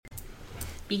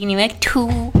Beginning like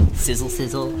two. Sizzle,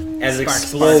 sizzle. As it Spark,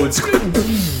 explodes,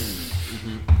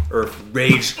 Earth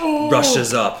rage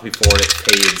rushes up before it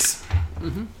fades.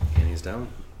 And he's down.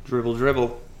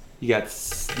 Dribble. You got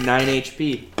 9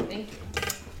 HP. Thank you.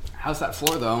 How's that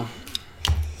floor, though?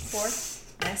 Floor,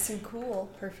 nice and cool.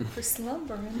 Perfect for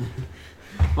slumbering.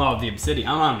 Oh, the obsidian.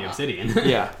 I'm on the obsidian.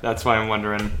 Yeah, that's why I'm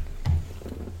wondering.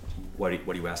 What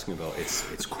are you asking about?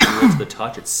 It's cool to the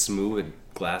touch. It's smooth and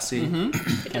glassy.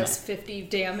 It does 50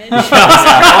 damage. Oh,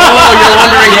 you're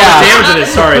wondering how much damage it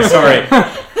is. Sorry.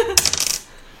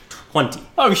 20.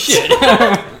 Oh, shit.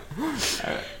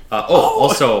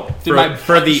 Also, Dude,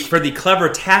 for the clever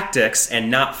tactics and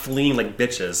not fleeing like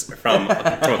bitches from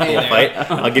a cool fight,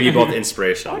 I'll give you both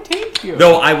inspiration. Oh, thank you.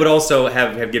 Though I would also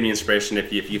have given you inspiration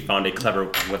if you found a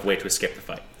clever way to escape the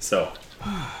fight. So,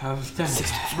 I was done.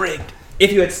 Rigged.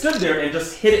 if you had stood there and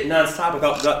just hit it nonstop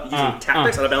without using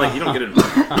tactics, I'd have been like, you don't get an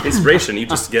inspiration, you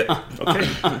just get, okay.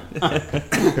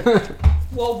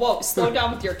 Whoa, slow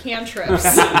down with your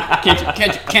cantrips.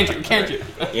 Can't you?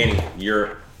 Annie,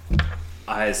 your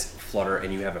eyes flutter,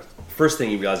 and you have first thing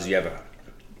you realize is you have a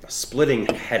splitting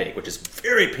headache, which is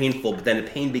very painful, but then the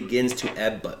pain begins to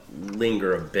ebb but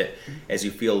linger a bit as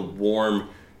you feel warm,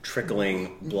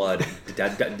 trickling blood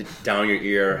down your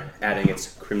ear, adding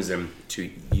its crimson to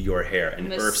your hair.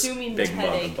 And I'm Earth's assuming the big mug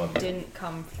headache above you. didn't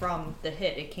come from the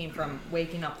hit. It came from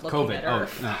waking up looking COVID. at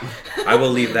Earth. No. I will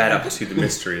leave that up to the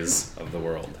mysteries of the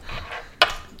world.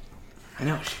 I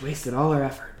know, she wasted all her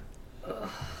effort.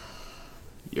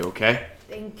 You okay?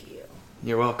 Thank you.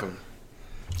 You're welcome.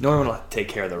 Norman will take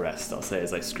care of the rest, I'll say,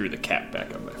 as I screw the cap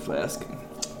back on my flask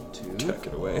and tuck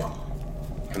it away.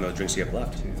 How many drinks do you have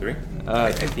left? 3?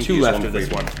 I think you 2 used left one of this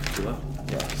before one. you- 2 left?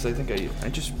 Yeah, because I think I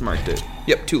just marked it.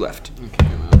 Yep, 2 left. Okay,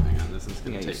 well, hang on. This is I gonna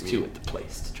think I take used me. 2 at the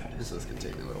place to try to... This is gonna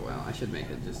take me a little while. I should make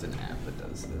it just an app that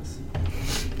does this.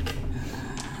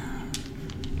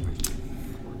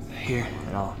 Here,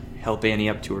 and I'll help Annie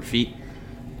up to her feet.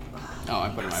 Oh, I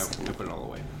put it all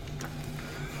away.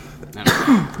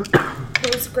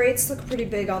 Those grates look pretty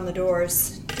big on the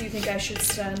doors. Do you think I should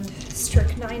send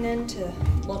Strychnine in to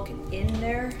look in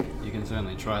there? You can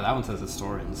certainly try. That one says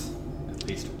historians. At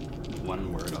least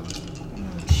one word on it.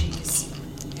 Oh, jeez.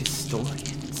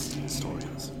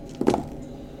 Historians.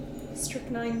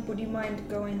 Strychnine, would you mind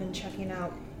going and checking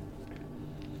out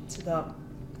to the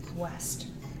west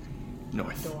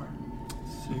North. door?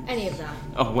 Any of them.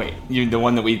 Oh, wait. You the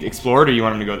one that we explored, or you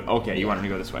want him to go... Okay, you want him to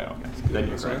go this way. Okay. Then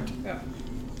you're correct. Yeah.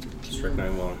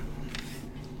 Strychnine will.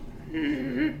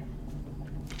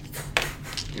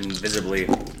 Invisibly,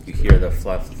 you hear the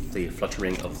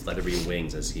fluttering of leathery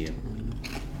wings as he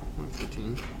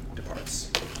 15. departs.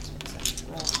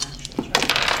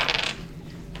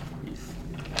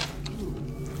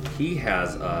 He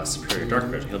has a superior dark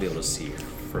vision. He'll be able to see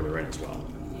further in as well.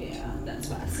 Yeah, that's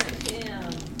what I sent him.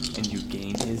 And you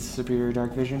gain his superior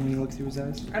dark vision when you look through his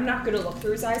eyes? I'm not going to look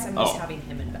through his eyes. I'm just Oh. having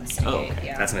him investigate. Oh, okay.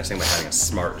 Yeah. That's the nice thing about having a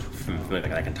smart familiar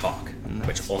that can talk,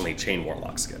 which only chain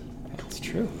warlocks get. That's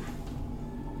true.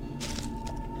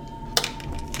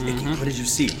 Icky, what did you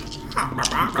see?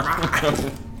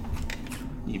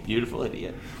 You beautiful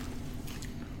idiot.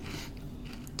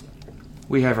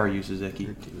 We have our uses, Icky.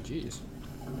 Jeez.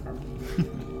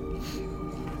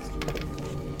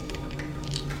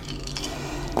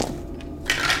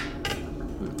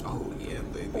 Oh, yeah,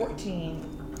 baby. 14.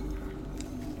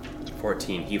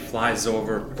 14. He flies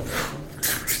over,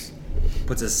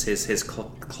 puts his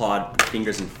clawed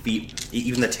fingers and feet,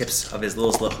 even the tips of his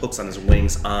little hooks on his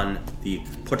wings on the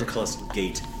portcullis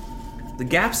gate. The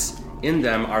gaps in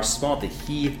them are small that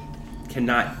he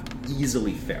cannot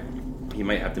easily fill. He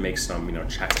might have to make some,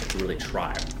 checks to really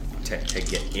try to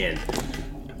get in.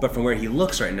 But from where he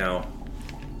looks right now,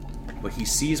 what he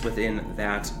sees within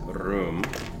that room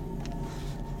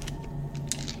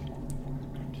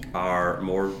are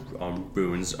more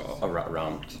runes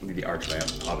around the archway,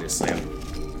 obviously.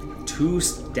 2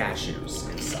 statues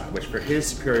inside, which for his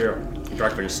superior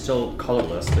dark vision is still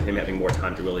colorless, but him having more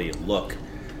time to really look.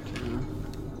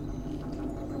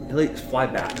 He'll fly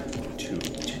back to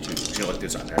look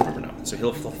this up. I remember now. So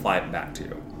he'll fly back to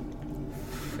you,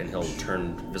 and he'll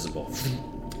turn visible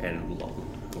and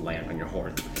land on your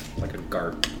horn like a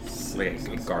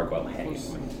gargoyle hanging.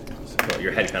 So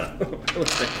your head kind of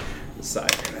looks like the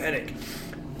side of your headache,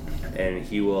 and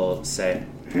he will say,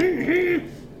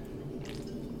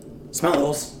 "Smell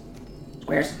those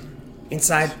squares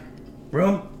inside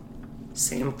room,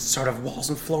 same sort of walls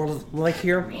and floor like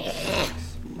here."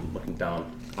 Looking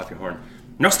down off your horn.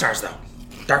 No stars though.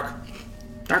 Dark.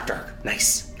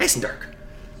 Nice and dark.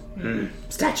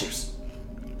 Statues.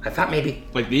 I thought maybe.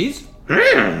 Like these?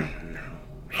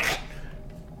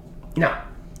 No,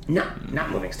 not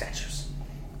moving statues.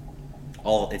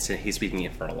 He's speaking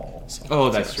it for a lull. So. Oh,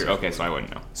 that's true. Okay, so I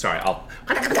wouldn't know. Sorry, I'll.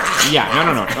 Yeah,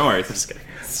 no, don't worry. Just kidding.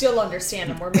 Still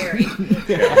understand him. We're married.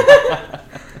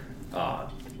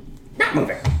 Not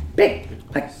moving. Big.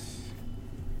 Like,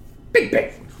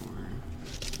 big.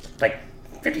 Like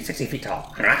 50, 60 feet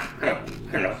tall. I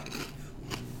don't know.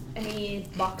 Any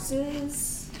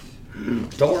boxes?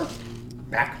 Door.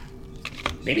 Back.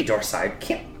 Maybe door side.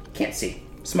 Can't see.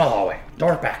 Small hallway.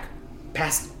 Door back.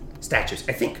 Past statues.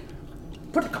 I think.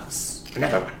 Portcullis.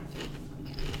 Another one.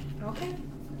 Okay.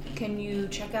 Can you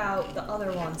check out the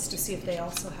other ones to see if they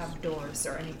also have doors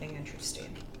or anything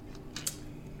interesting?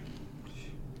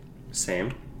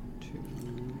 Same.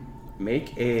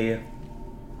 Make a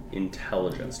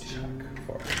intelligence check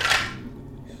for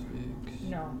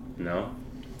me. No?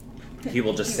 He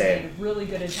will just say... made really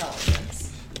good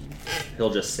intelligence.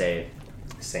 He'll just say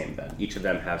same then. Each of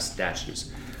them have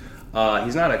statues.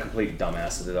 He's not a complete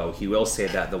dumbass, though. He will say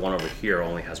that the one over here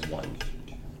only has one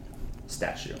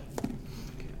statue.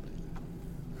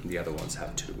 The other ones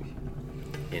have two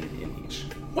in each.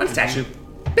 One statue.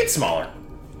 Bit smaller.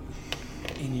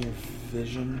 In your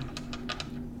vision,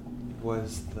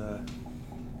 was the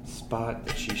spot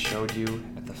that she showed you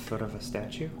at the foot of a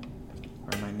statue?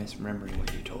 Or am I misremembering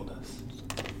what you told us?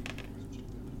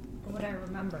 What would I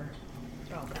remember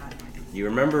about that? You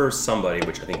remember somebody,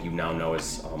 which I think you now know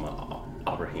is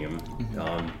Abraham,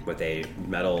 with a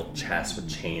metal chest with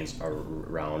chains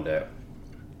around it,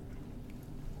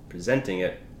 presenting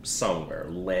it somewhere,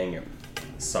 laying it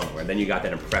somewhere. Then you got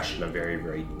that impression of very,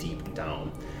 very deep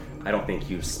down. I don't think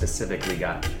you specifically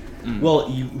got... Well,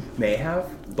 you may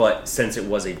have, but since it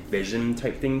was a vision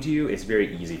type thing to you, it's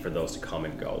very easy for those to come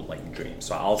and go like dreams.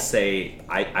 So I'll say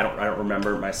I don't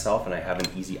remember myself, and I have an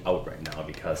easy out right now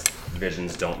because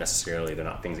visions don't necessarily, they're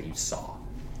not things that you saw.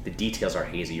 The details are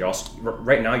hazy. You're also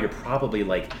right now. You're probably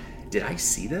like, did I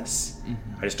see this?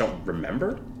 I just don't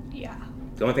remember. Yeah.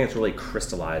 The only thing that's really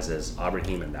crystallized is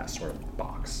Abraham in that sort of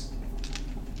box.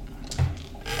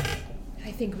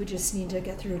 I think we just need to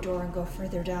get through a door and go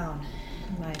further down,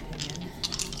 in my opinion.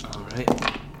 Alright.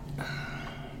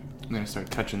 I'm gonna start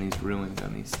touching these ruins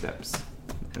on these steps.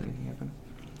 Anything happen?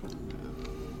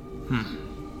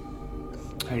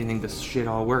 How do you think this shit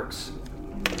all works?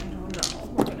 I don't know.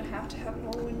 We're gonna have to have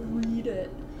Owen read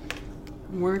it.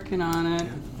 Working on it. The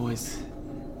voice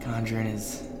conjuring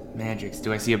his magics.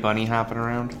 Do I see a bunny hopping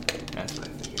around? That's what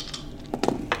I figured.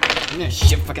 Yeah,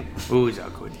 shit, fucking. Who's a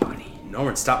good bunny?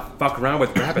 Norman, stop fucking around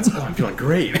with rabbits. Oh, I'm feeling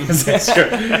great. Since you're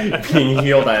being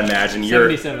healed, I imagine.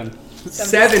 You're 77.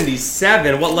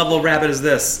 77? What level of rabbit is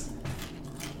this?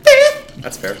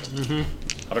 That's fair.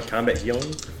 Out of combat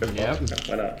healing? Yep.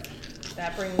 Why not?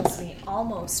 That brings me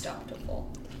almost up to full.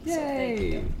 So thank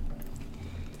Yay. you.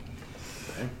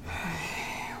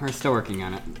 We're still working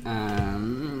on it.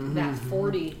 That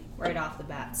 40 right off the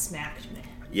bat smacked me.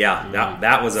 Yeah,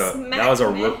 that was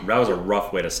a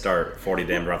rough way to start. 40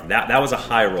 damn rough. That was a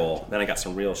high roll. Then I got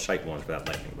some real shite ones for that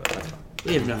lightning, but that's fine.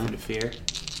 We have nothing to fear.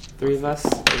 Three of us,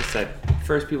 like I said,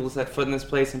 first people to set foot in this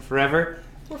place in forever.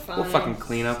 We're fine. We'll fucking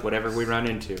clean up whatever we run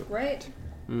into. Right?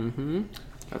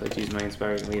 I'd like to use my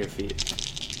inspiring leader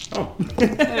feat. Oh,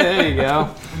 There you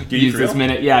go. Use this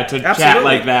minute, to chat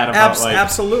like that about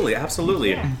absolutely.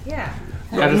 Yeah.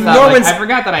 I just thought, I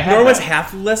forgot that I had Norman's that.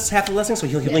 half the lesson, so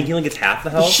he only gets half the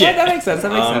health. Shit, that makes sense.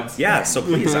 That makes sense. Yeah, so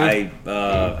please, I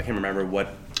can't remember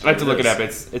what. I have to look it up.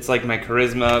 It's like my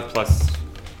charisma plus.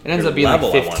 It ends Your up being level,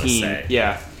 I like wanna 15. say.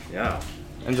 Yeah, Yeah,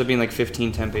 ends up being like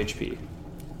 15 temp HP.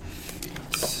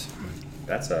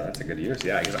 that's a good use.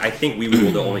 Yeah, because I think we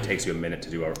will only takes you a minute to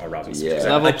do a rousing speech.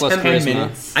 Yeah. Level plus 10 charisma.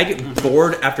 minutes. I get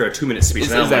bored after a 2-minute speech.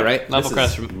 Is and I'm that like, right? this Level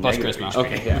is plus negative charisma. HP.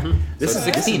 Okay, yeah. This So is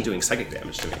 16 doing psychic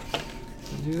damage to me.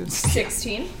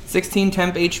 16. 16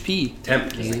 temp HP.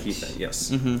 Temp is the key thing.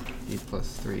 Yes. 8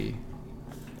 plus 3.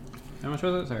 How much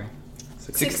was it? Sorry.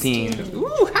 16. Ooh,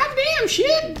 hot damn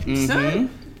shit, son.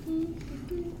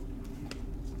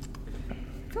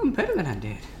 Feeling better than I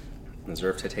did.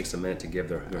 Zerfta takes a minute to give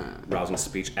the rousing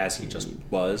speech as he just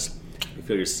was. You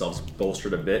feel yourselves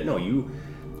bolstered a bit. No, you,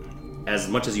 as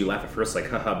much as you laugh at first, like,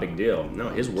 haha, big deal. No,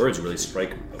 his words really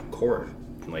strike a chord.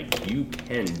 Like, you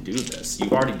can do this.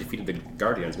 You've already defeated the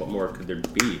Guardians. What more could there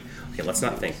be? Okay, let's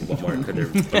not think. What more could there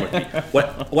be?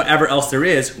 Whatever else there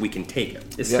is, we can take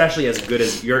it. Especially as good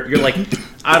as you're like,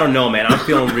 I don't know, man. I'm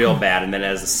feeling real bad. And then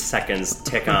as the seconds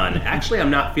tick on, actually, I'm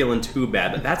not feeling too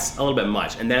bad, but that's a little bit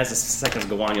much. And then as the seconds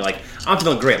go on, you're like, I'm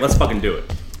feeling great. Let's fucking do it.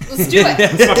 Let's do it.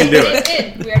 Let's fucking do it.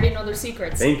 In. We already know their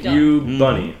secrets. Thank Done. you,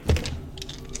 Bunny.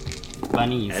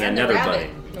 Bunnies. And And the another rabbit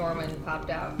bunny. Norman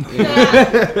popped out.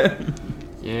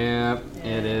 Yep,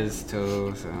 it is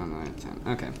 2, 7, 9, 10.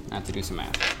 Okay, I have to do some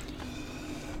math.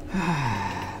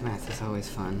 Math is always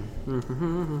fun. There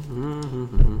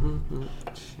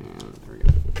we go.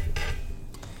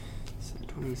 So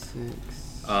 26.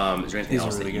 Is there anything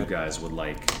else that you guys would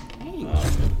like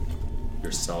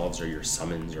yourselves or your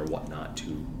summons or whatnot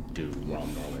to do while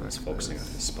Norman is focusing on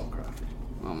his spellcraft?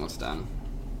 Almost done.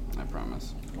 I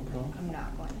promise. No problem. I'm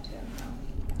not going to.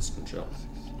 No. Just chill.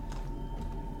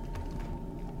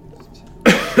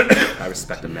 I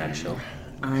respect a mad chill.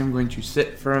 I'm going to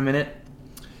sit for a minute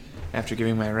after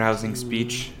giving my rousing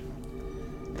speech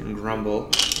and grumble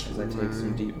as I take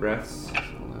some deep breaths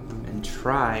and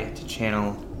try to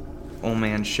channel Old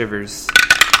Man Shivers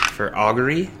for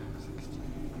augury.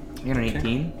 I got an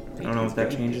 18. I don't know if that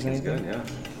changes anything. Good, yeah.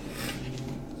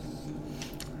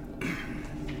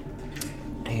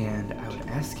 And I would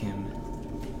ask him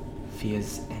if he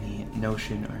has any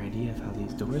notion or idea of how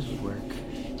these doors would work.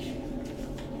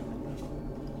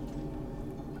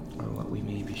 Or what we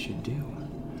maybe should do.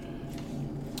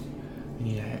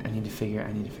 I need to figure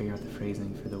out the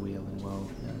phrasing for the wheel and woe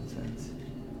nonsense.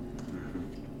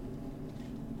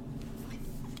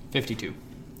 52.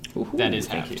 Ooh-hoo, That is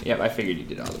thank halved. you. Yep, I figured you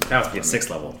did all of that. That would be a 6th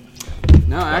level.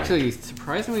 No, actually,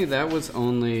 surprisingly, that was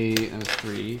only a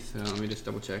 3. So let me just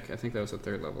double check. I think that was a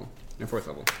 3rd level. No, 4th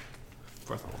level.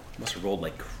 4th level. Must have rolled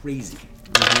like crazy.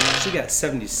 She got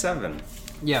 77.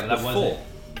 Yeah, but that With was full. it.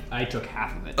 I took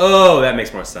half of it. Oh, that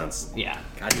makes more sense. Yeah.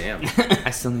 God damn. I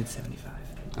still need 75.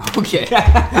 Okay.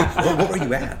 what were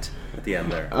you at the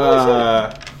end there?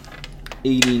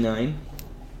 89.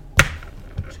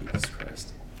 Jesus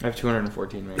Christ. I have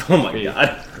 214 right Oh my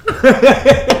god.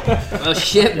 Well,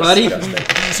 shit, buddy.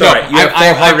 Sorry, you have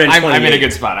 428. I'm in a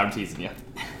good spot. I'm teasing you.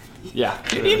 Yeah.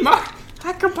 You need more.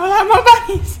 I can pull out more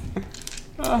bunnies.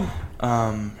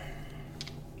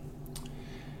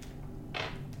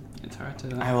 It's hard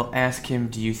to. I will ask him,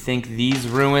 do you think these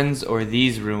ruins or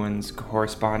these ruins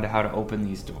correspond to how to open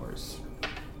these doors?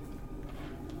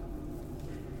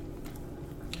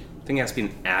 I think it has to be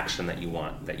an action that you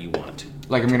want.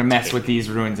 Like, I'm going to mess with these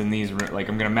ruins and these... Like,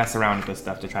 I'm going to mess around with this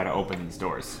stuff to try to open these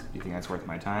doors. Do you think that's worth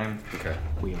my time? Okay.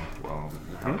 Wheel. Well,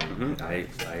 I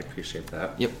appreciate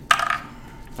that. Yep.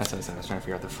 That's what I said. I was trying to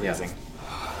figure out the phrasing.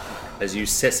 As you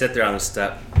sit there on the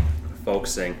step,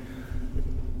 focusing,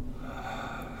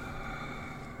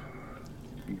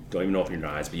 you don't even open your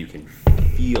eyes, but you can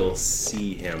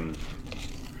see him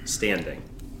standing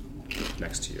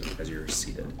next to you as you're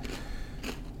seated.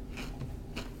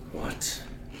 What?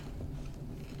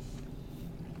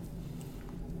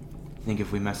 I think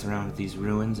if we mess around with these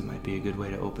ruins, it might be a good way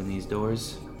to open these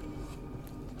doors.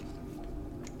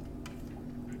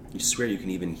 You swear you can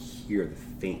even hear the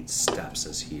faint steps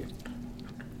as he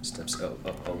steps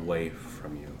away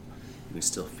from you. You can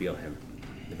still feel him.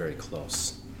 They're very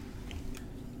close.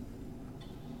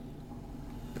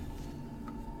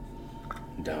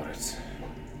 Doubt it.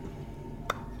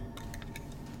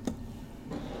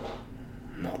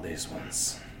 Not these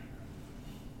ones.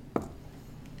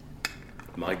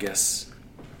 My guess,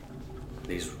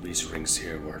 these rings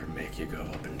here were to make you go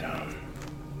up and down.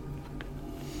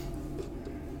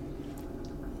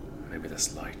 Maybe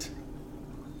this light.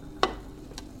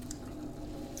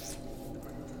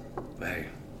 Hey,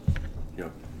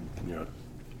 you're a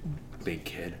big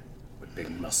kid with big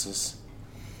muscles.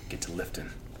 Get to lifting.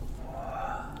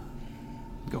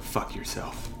 Go fuck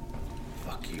yourself.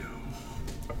 Fuck you.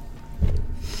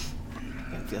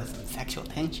 I feel some sexual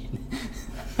tension.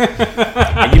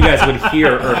 And you guys would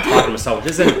hear her talking to himself,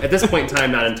 which isn't, at this point in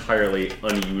time, not entirely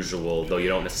unusual, though you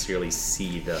don't necessarily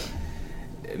see the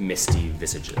misty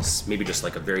visages. Maybe just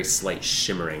like a very slight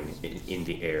shimmering in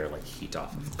the air, like heat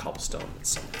off of cobblestone in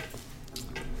summer.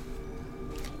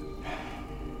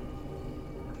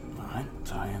 Alright,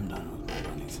 so I am done with my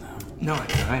bunnies now. No,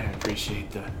 it's alright. I appreciate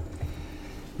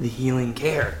the healing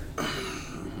care.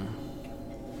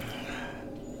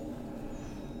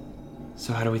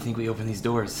 So how do we think we open these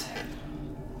doors?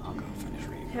 I'll go finish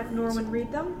reading. Have Norman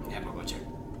read them? Yeah, we'll go check.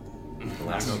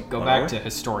 Go back to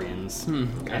historians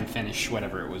and finish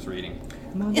whatever it was reading.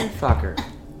 Motherfucker.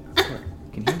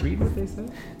 Can he read what they say?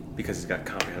 Because he's got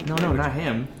comprehensive No, language. not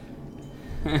him.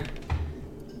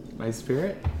 My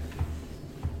spirit?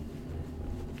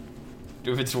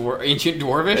 If it's ancient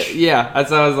dwarvish? Yeah,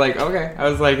 that's I was like, okay. I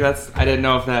was like, I didn't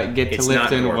know if that get to It's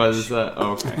not Lifton Dwarvish. was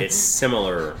okay. It's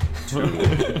similar to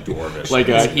Dwarvish. Like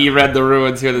he read the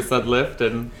ruins here that said lift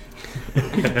and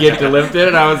get to Lifton,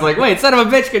 and I was like, wait, son of a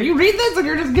bitch, can you read this? And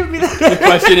you're just giving me The that.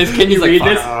 question is, can you read fuck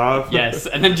this? off. Yes,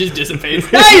 and then just dissipates.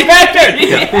 Hey, bastard!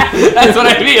 Yeah, that's what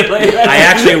I mean. Like, I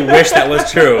actually wish that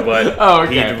was true, but Oh,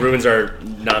 okay. the ruins are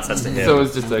nonsense to him. So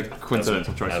it's just a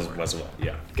coincidental choice. As of was words. well.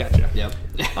 Yeah. Gotcha. Yep.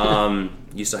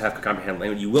 You still have comprehend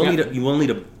language. You will need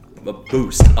a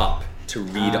boost up to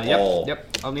read all.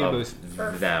 Yep. I'll need a boost.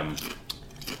 Them.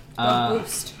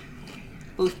 Boost.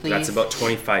 Boost, please. That's about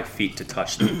 25 feet to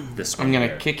touch this one. I'm gonna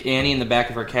here. kick Annie in the back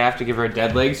of her calf to give her a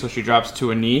dead leg, so she drops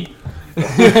to a knee.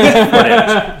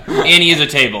 Annie is a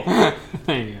table,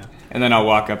 There you go. and then I'll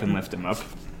walk up and lift him up.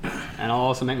 And I'll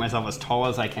also make myself as tall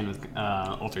as I can with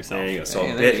Alter Self. There you go. So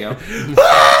Hey, a there bit. you go.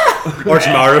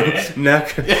 Orochimaru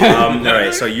neck. All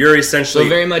right. So you're essentially So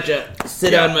very much a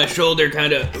sit on my shoulder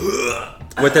kind of.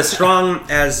 with as strong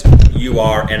as you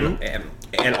are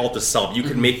and Alta Self, you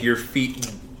can make your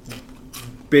feet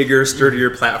bigger, sturdier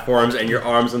platforms, and your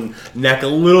arms and neck a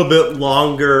little bit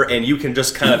longer, and you can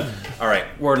just kind of, all right,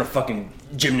 we're gonna fucking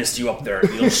gymnast you up there,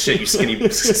 you little shit, you skinny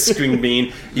string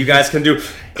bean. You guys can do.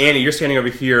 Annie, you're standing over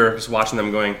here, just watching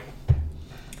them going.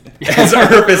 As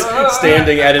Earp is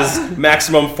standing at his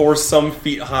maximum force, some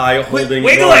feet high, holding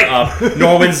Wiggle Norman it! up.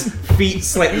 Norman's feet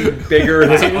slightly bigger,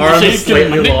 his arms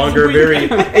slightly longer.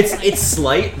 It's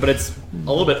slight, but it's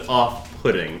a little bit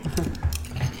off-putting.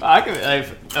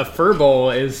 A fur bowl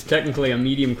is technically a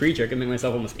medium creature. I can make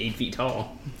myself almost 8 feet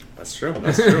tall. That's true.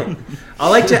 That's true. I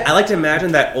like to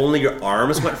imagine that only your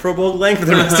arms went for a bow length, but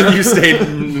the rest of you stayed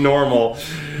normal,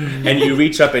 and you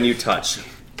reach up and you touch.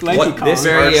 What this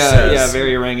Very, arch says, yeah,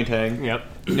 very orangutan. Yep.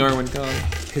 Norwood Kong.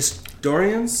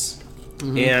 historians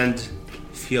and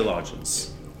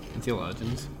theologians. And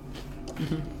theologians.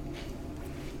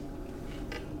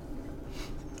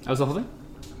 That was the whole thing?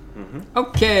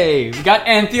 Okay, we got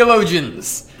and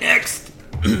theologians. Next.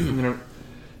 I'm gonna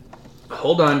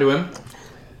hold on to him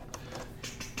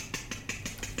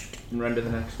and run to the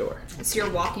next door. So you're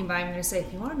walking by, I'm going to say,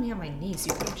 if you wanted me on my knees,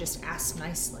 you could have just asked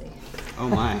nicely. Oh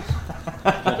my.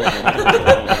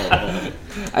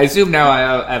 I assume now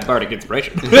I have bardic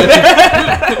inspiration.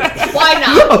 Why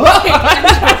not?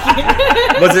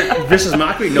 Was it vicious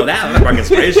mockery? No, that was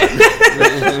inspiration.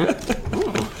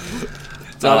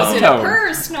 It's on Is his it a tone. purr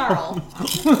or snarl?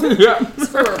 Yeah. It's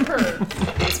for a purr.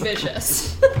 It's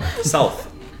vicious. South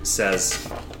says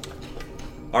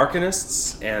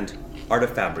Arcanists and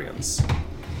Artifabrians.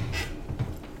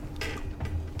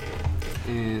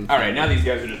 And All right, now these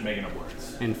guys are just making up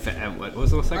words. And what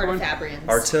was the second one? Artifabrians.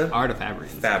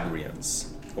 Artifabrians. Artifabrians.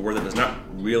 A word that does not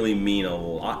really mean a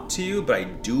lot to you, but I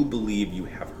do believe you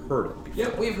have heard it before.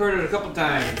 Yep, we've heard it a couple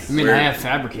times. I mean, Where- I have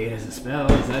fabricate as a spell.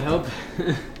 Does that help?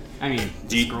 I mean,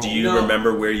 Do you, scroll. do you No.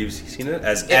 remember where you've seen it?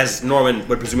 As Norman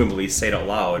would presumably say it out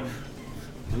loud.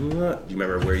 Do you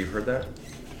remember where you've heard that?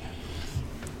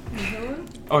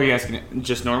 Oh, you asking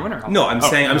just Norman or? No, I'm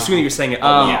saying. I'm assuming you're saying it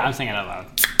out Yeah, loud. I'm saying it out loud.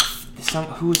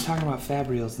 Who was talking about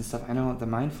fabrials and stuff? I know the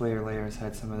Mind Flayer layers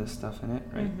had some of this stuff in it,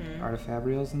 right?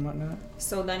 Artifabrials and whatnot.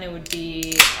 So then it would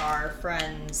be our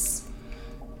friends.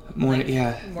 More, Like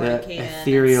yeah, Mordenkainen the and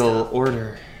ethereal stuff.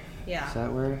 order. Yeah. Is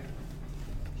that where?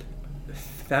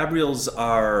 Fabrials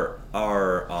are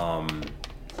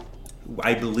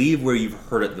I believe where you've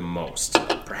heard it the most.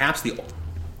 Perhaps the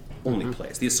only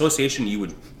place. The association you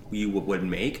would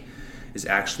make is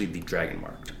actually the dragon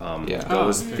marked. Yeah.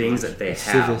 Those things that they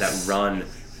have that Civis. run.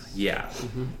 Yeah.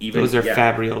 Even Those are yeah.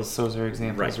 fabrials. Those are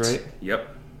examples, right?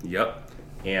 Yep.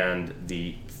 And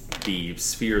the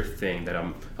sphere thing that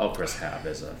Elpris have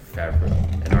is a fabrial,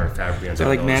 and our fabrians They're are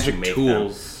like those magic who make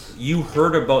tools. them. You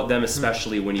heard about them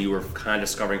especially when you were kind of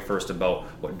discovering first about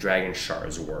what dragon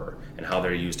shards were and how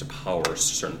they're used to power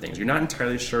certain things. You're not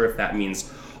entirely sure if that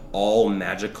means all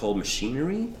magical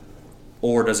machinery,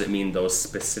 or does it mean those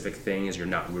specific things? You're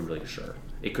not really sure.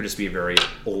 It could just be a very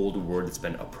old word that's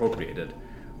been appropriated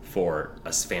for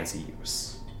a fancy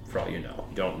use. For all you know,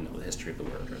 you don't know the history of the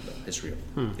word or the history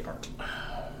of the art.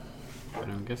 But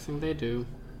I'm guessing they do.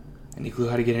 Any clue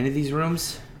how to get into these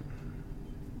rooms?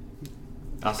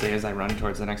 I'll say as I run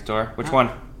towards the next door. Which one?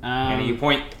 Annie, you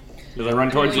point. As I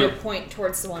run towards I'm you. going to point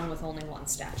towards the one with only one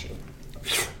statue.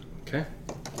 Okay.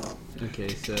 Okay,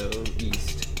 so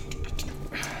east.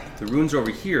 The runes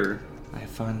over here, I have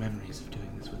fond memories of doing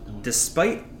this with no one.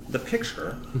 despite the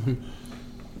picture,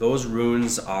 those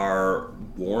runes are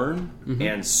worn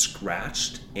and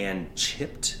scratched and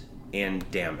chipped and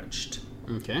damaged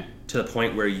Okay. to the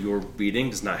point where your reading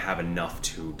does not have enough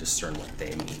to discern what they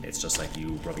mean. It's just like you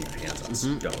rubbing your hands on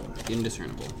stone.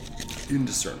 Indiscernible.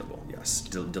 Indiscernible, yes.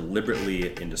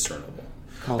 Deliberately indiscernible.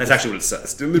 Call That's this- actually what it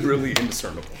says. Deliberately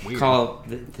indiscernible. Weird. Call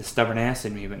the stubborn ass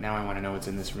in me, but now I want to know what's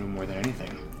in this room more than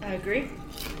anything. I agree.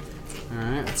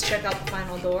 Alright. Let's check out the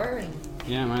final door and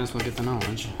Yeah, might as well get the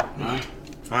knowledge.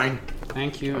 Fine.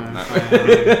 Thank you.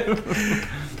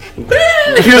 You're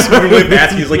just moving really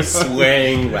fast. He's like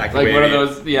swaying, wacky Like one of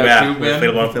those, tube man.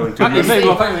 Inflatable feeling tube I'm man.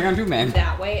 inflatable feeling tube man.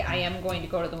 That way, I am going to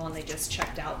go to the one they just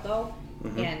checked out, though,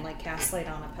 and like cast light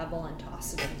on a pebble and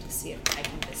toss it in to see if I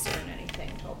can discern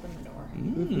anything to open the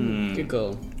door. Good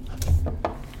goal.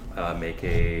 Make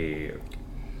a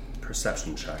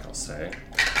perception check, I'll say,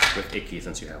 with Icky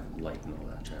since you have light and all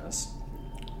that jazz.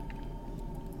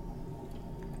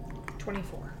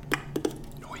 24.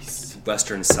 Nice.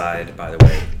 Western side, by the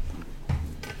way,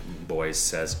 boys,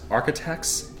 says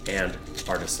architects and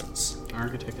artisans.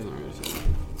 Architect and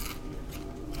artisan.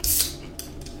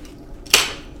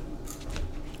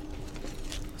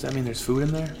 Does that mean there's food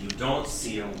in there? You don't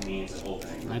see a means of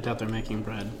opening I doubt they're making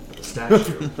bread. the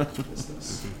statue. is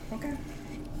this. Okay.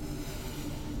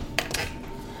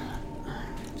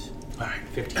 All right.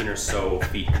 15 or so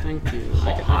feet Thank you.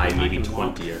 high, I maybe can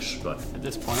walk 20-ish, but At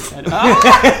this point, I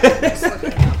don't. Just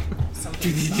looking up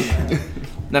something.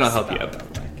 Then I'll help you out.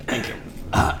 Thank you.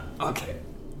 Okay.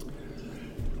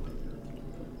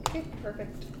 Okay,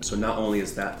 perfect. so not only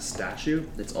is that statue,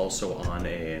 it's also on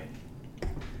a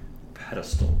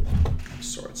pedestal of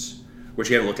sorts. Which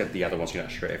you haven't looked at the other ones, you're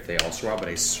not sure if they also are, but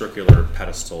a circular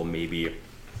pedestal, maybe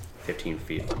 15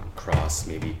 feet across,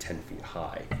 maybe 10 feet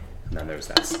high. And then there's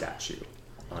that statue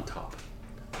on top.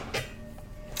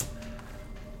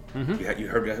 You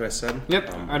heard what I said?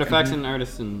 Yep. Artifacts and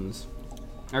artisans.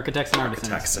 Architects and artisans.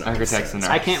 Architects and Architects and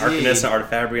I can't read. Archonists and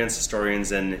artifabrians,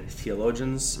 historians and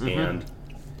theologians, and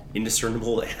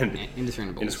indiscernible and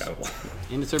Indiscernible. indescribable.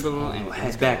 Indiscernible and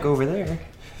Head back over there.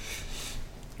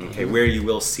 Okay, where you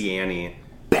will see Annie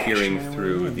peering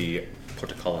through the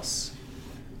portcullis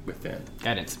within.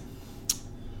 guidance.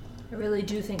 I really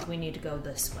do think we need to go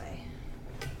this way.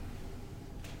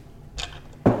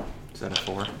 Is that a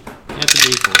 4? Yeah, it's a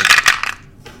D4.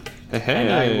 Hey.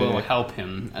 And I will help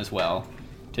him as well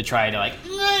to try to like.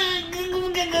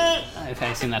 I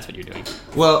assume that's what you're doing.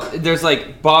 Well, there's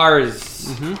like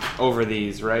bars over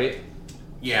these, right?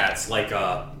 Yeah, it's like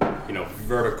a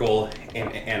vertical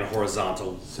and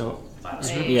horizontal. So,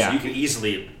 So yeah. you can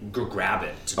easily grab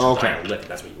it to Okay. try and lift.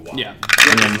 That's what you want. Yeah.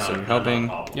 And then It's so not a helping.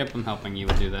 problem. Yep, I'm helping you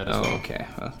do that as Oh, well. okay.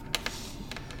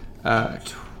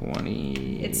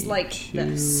 20. It's like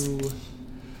this.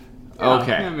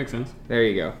 Okay. Yeah, that makes sense. There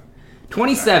you go.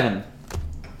 27.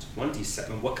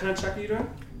 27. What kind of check are you doing?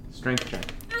 Strength check.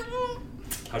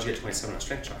 How'd you get 27 on a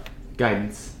strength check?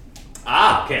 Guidance.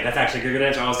 Ah, okay, that's actually a good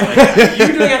answer. I was like, you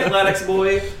doing athletics,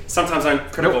 boy? Sometimes on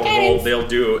critical roll, they'll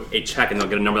do a check and they'll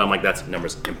get a number. I'm like, that's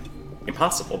number's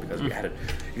impossible because we had it.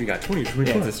 You got 20, 25.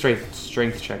 Yeah, it's a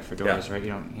strength check for doors, Yeah. right? You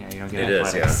don't get It is,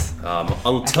 athletics. yeah.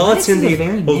 Until it's in Athletics is a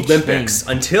very the niche Olympics.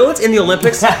 thing. Until it's in the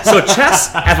Olympics. So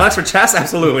chess, athletics for chess,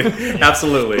 absolutely,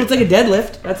 absolutely. Well, it's like a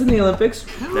deadlift. That's in the Olympics.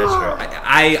 That's true.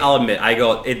 I'll admit,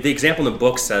 the example in the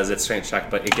book says it's strength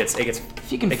check, but it gets.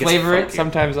 If you can it gets flavor it, funky.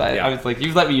 sometimes I Yeah. was like,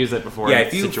 you've let me use it before. Yeah, in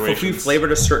if you situations. flavor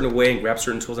it a certain way and grab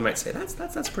certain tools, I might say that's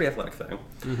a pretty athletic thing.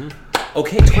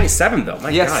 Okay, 27 though. My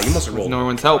Yes, God, you must have with rolled no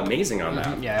one's help. amazing on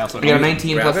that. Yeah, I also I got a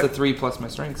 19 Grab plus it. the 3 plus my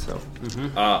strength, so.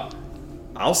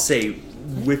 I'll say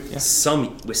with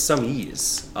some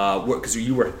ease, because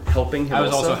you were helping him. I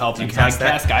was also helping. You So I cast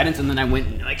that. cast guidance and then I went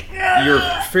and like. You're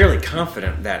fairly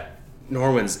confident that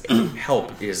Norwin's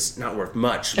help is not worth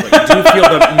much, but you do feel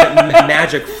the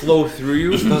magic flow through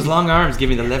you. Those long arms give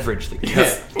me the leverage that Yeah.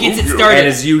 gets it started. And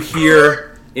as you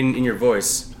hear in your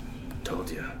voice, told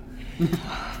you.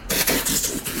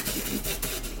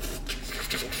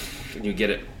 And you get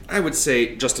it. I would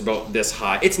say just about this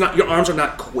high. It's not. Your arms are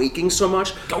not quaking so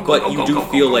much, but you do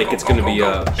feel like it's going to be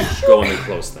a going in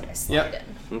close thing. Yep.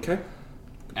 Okay.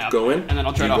 Yep. Go in. And then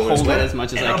I'll try You to go in hold it well. as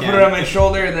much as And I I'll can. put it on my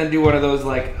shoulder and then do one of those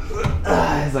like,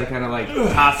 as I kind of like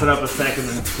toss it up a second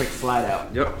and then quick slide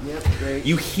out. Yep. Yep, great.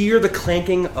 You hear the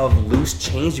clanking of loose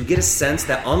chains. You get a sense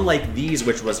that unlike these,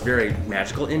 which was very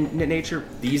magical in nature,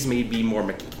 these may be more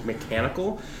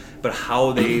mechanical, but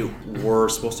how they were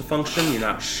supposed to function, you're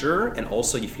not sure. And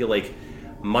also you feel like,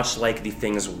 much like the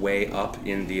things way up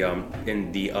in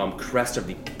the crest of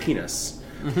the penis,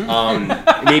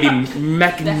 maybe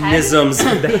mechanisms,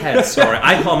 the head, sorry.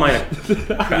 I call mine a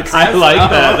crest. I like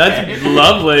that. That's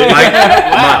lovely.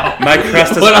 My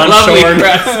crest is What a lovely unshorn,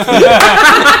 crest.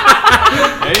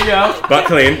 There you go. but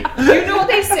clean. You know what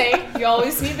they say? You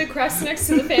always need the crest next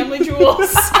to the family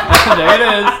jewels. There it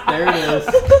is. There it is.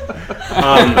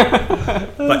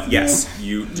 But yes,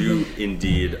 you do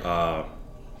indeed.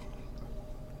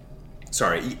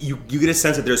 Sorry, you get a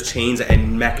sense that there's chains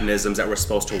and mechanisms that were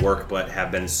supposed to work, but have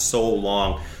been so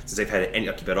long since they've had any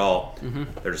upkeep at all,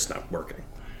 they're just not working.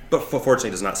 But fortunately,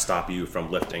 it does not stop you from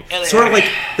lifting. Sort of like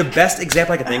the best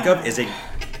example I can think of is a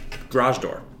garage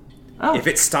door. Oh. If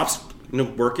it stops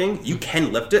working, you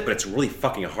can lift it, but it's really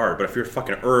fucking hard. But if you're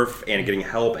fucking Earth and getting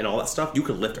help and all that stuff, you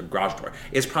could lift a garage door.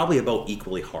 It's probably about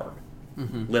equally hard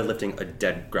lifting a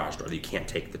dead garage door that you can't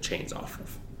take the chains off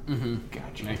of.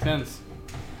 Gotcha. Makes sense.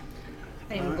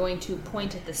 I am going to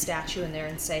point at the statue in there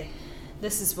and say,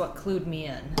 "This is what clued me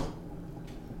in."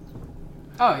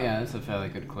 Oh yeah, that's a fairly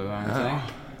good clue, I would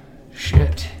say.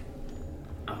 Shit.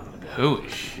 Who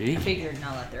is she? I figured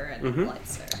now that they're in the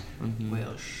lights there.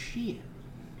 Well, shit.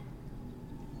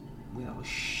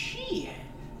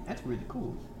 That's really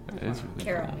cool. That is really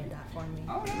Carol cool. made that for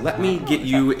me. Let me get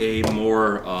you a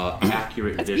more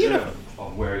accurate vision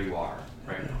of where you are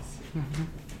right now.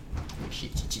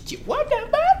 What the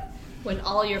fuck? When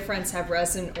all your friends have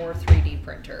resin or 3D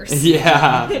printers.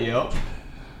 Yeah. Yep.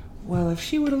 Well, if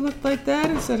she would have looked like that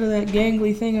instead of that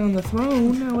gangly thing on the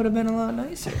throne, that would have been a lot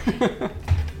nicer. There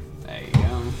you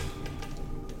go.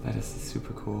 That is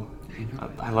super cool.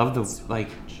 I love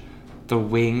the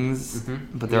wings,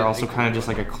 but they're Yeah, also kind of just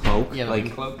like a cloak. Yeah, like a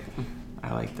cloak.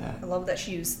 I like that. I love that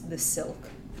she used the silk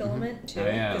filament too, Oh,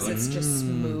 yeah, because like- it's just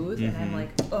smooth, and I'm like,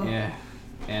 oh, Yeah.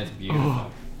 Yeah, it's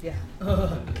beautiful. yeah.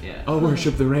 Yeah. I'll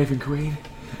worship the Raven Queen.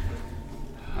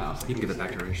 Oh, You can get that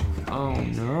back to Rachel. Oh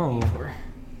no.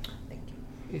 Thank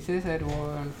you. Is this a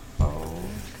dwarven foe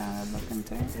kind of looking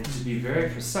thing? And to be very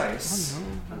precise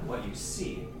on what you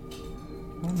see,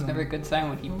 It's never a good sign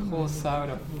when he pulls out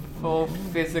a full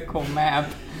physical map.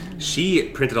 she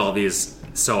printed all these,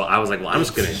 so I was like, well, I'm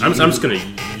just gonna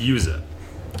use it.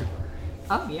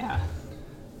 Oh yeah.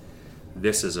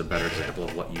 This is a better example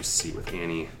of what you see with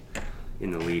Annie in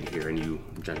the lead here, and you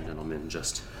gentlemen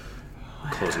just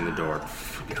closing the door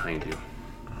behind you.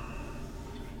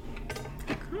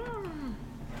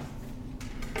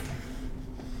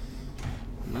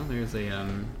 Well, there's a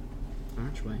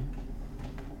archway.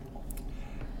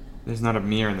 There's not a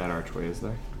mirror in that archway, is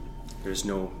there? There's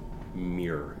no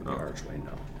mirror in the archway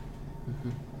now.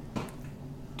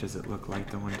 Does it look like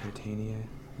the one Titania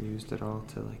used at all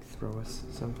to like throw us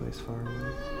someplace far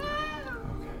away?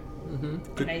 Okay.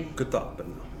 Good, I- good thought, but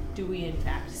no. Do we in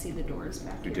fact see the doors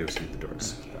back You here? do see the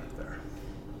doors back there.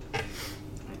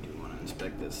 I do want to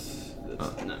inspect this.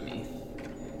 That's not me.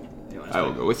 I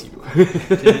will go with you.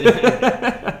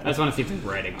 I just want to see if there's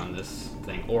writing on this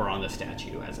thing or on the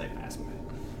statue as I pass by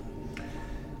it.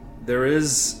 There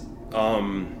is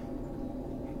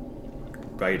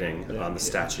writing on the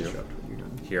statue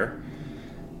here,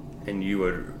 and you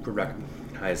would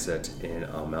recognize it in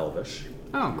Elvish.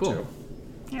 Oh, cool. too.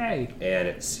 Yay. And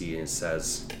it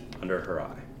says under her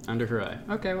eye. Under her eye.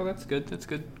 Okay, well that's good. That's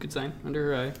good. Good sign. Under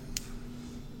her eye.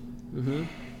 Mm-hmm.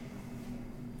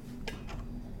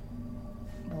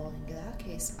 Well, in that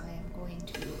case, I am going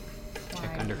to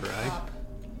climb under her eye. up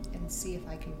and see if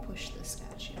I can push the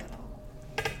statue at all.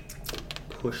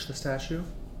 Push the statue.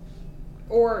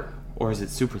 Or, Or is it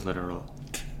super literal?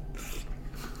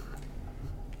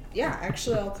 yeah,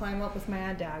 actually, I'll climb up with my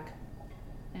adag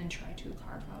and try to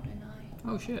carve out an eye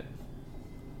Oh shit.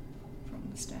 from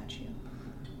the statue.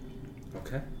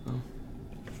 Okay.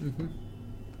 Mm-hmm.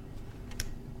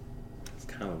 It's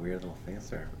kind of a weird little face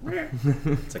there.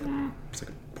 It's like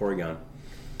a Porygon.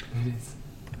 It is.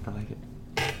 I like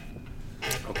it.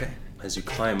 Okay. As you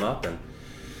climb up and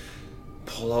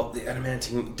pull out the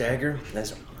adamantine dagger,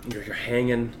 as you're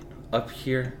hanging up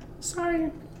here.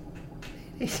 Sorry.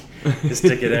 You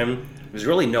stick it in. There's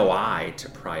really no eye to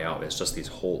pry out. It's just these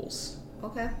holes.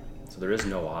 Okay. So there is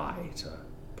no eye to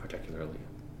particularly.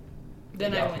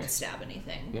 Then I Yeah. wouldn't stab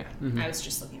anything. Yeah. I was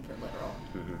just looking for literal.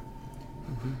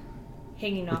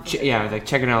 Hanging off. of Yeah, like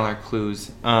checking out our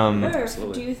clues. Murph,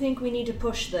 Absolutely. do you think we need to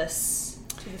push this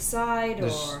to the side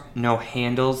There's or? no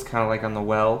handles, kind of like on the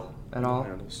well at all.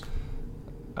 Handles.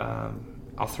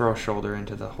 I'll throw a shoulder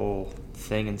into the whole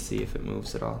thing and see if it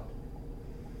moves at all.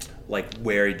 Like,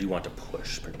 where do you want to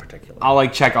push in particular? I'll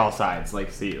like check all sides,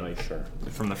 like see like Sure.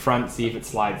 from the front, see if it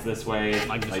slides this way,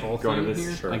 Like this whole go thing to this.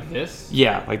 here? Sure. Like this?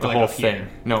 Yeah, like the Or like whole up here? thing.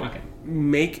 No, Okay.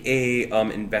 Make a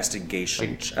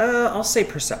investigation. I'll say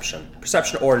perception.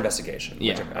 Perception or investigation.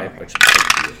 Yeah, Whichever. I okay. which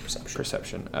would be perception.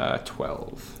 perception.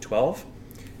 12. 12.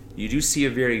 You do see a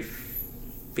very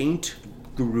faint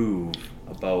groove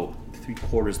about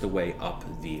 3/4 the way up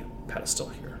the pedestal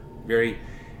here. Very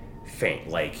faint,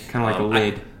 like Kinda like a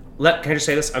lid. Can I just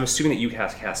say this? I'm assuming that you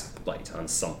have cast light on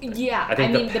something. Yeah, I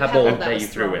think I mean, the the pebble pebble that that was you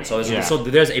threw in. thrown So there's, in. Yeah. so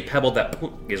there's a pebble that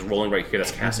is rolling right here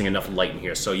that's casting enough light in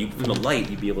here. So you, from the light,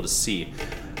 you'd be able to see.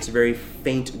 It's a very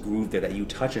faint groove there that you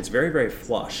touch, and it's very, very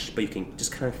flush. But you can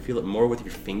just kind of feel it more with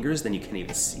your fingers than you can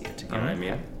even see it. You know what I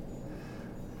mean?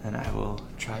 And I will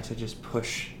try to just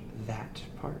push that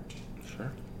part.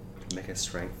 Sure. Make a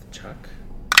strength check.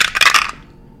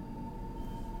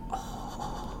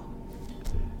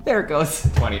 There it goes.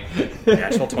 20.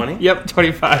 Natural 20? Yep,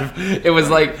 25. It was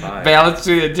like 25. balanced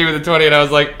between the 2 and the 20, and I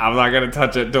was like, I'm not going to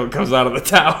touch it until it comes out of the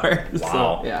tower.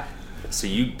 Wow. So, yeah. So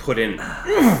you put in,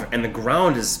 and the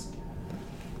ground is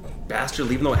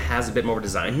bastard, even though it has a bit more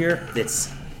design here,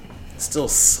 it's still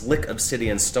slick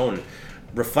obsidian stone,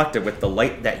 reflective with the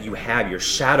light that you have. Your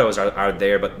shadows are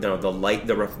there, but you know, the light,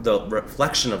 the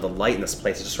reflection of the light in this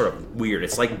place is just sort of weird.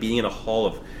 It's like being in a hall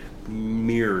of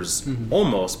mirrors,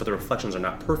 almost, but the reflections are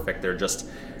not perfect. They're just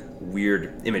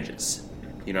weird images.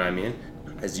 You know what I mean?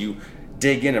 As you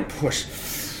dig in and push,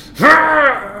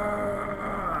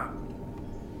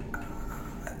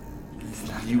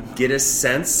 you get a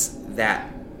sense that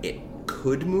it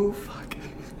could move,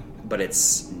 but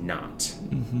it's not.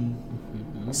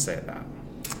 I'll say that.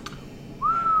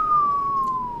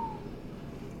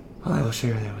 Well, I will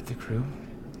share that with the crew.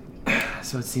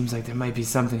 So it seems like there might be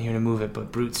something here to move it,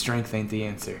 but brute strength ain't the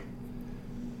answer.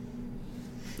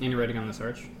 Any rating on this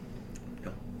arch?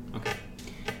 No. Okay.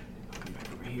 I'll come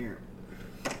back over here.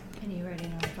 Any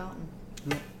writing on the fountain?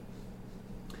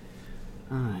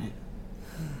 Alright.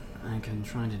 I can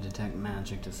try to detect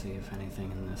magic to see if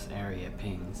anything in this area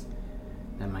pings.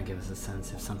 That might give us a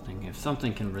sense if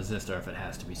something can resist or if it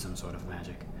has to be some sort of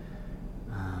magic.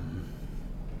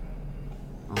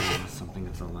 Something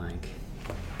of the like.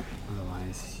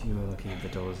 Otherwise, you were looking at the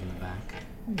doors in the back.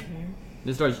 Mm-hmm.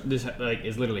 This door,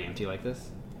 is literally empty like this?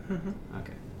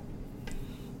 Okay.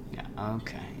 Yeah,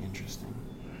 okay, interesting.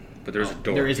 But there's a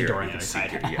door. There is a here. door on You the can other see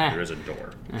side. here. Yeah, there is a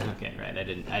door. Okay, right, I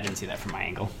didn't see that from my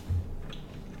angle.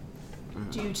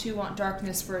 Do you two want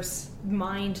darkness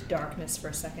mind darkness for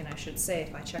a second, I should say,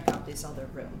 if I check out these other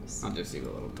rooms? I'll just leave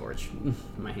a little torch in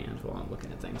my hand while I'm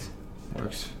looking at things.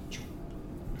 Works. You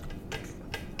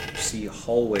see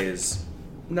hallways,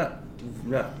 not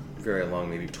very long,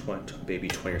 maybe 20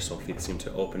 or so feet, seem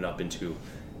to open up into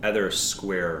other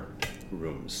square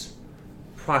rooms,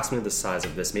 approximately the size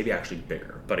of this, maybe actually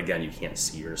bigger. But again, you can't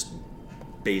see. You're just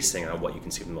basing on what you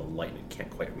can see from the light, and it can't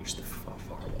quite reach the far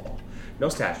wall. No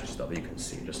statues though that you can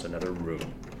see. Just another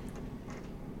room.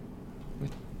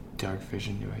 With dark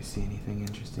vision, do I see anything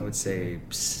interesting? I would say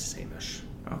same-ish.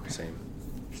 Okay. Same.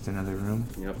 Just another room?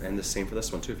 Yep, and the same for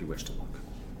this one too, if you wish to look.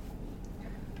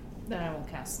 Then I will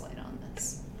cast light on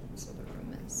this, so the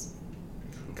room is.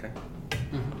 Okay.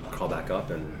 Crawl back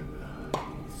up and,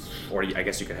 or I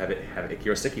guess you could have Icky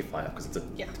or Sticky fly up because it's a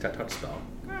touch spell.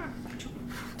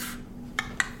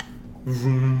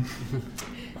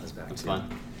 That's back That's to fun.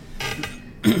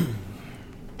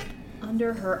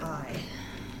 Under her eye.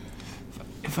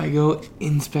 If I go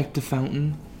inspect the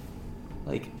fountain,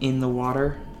 like in the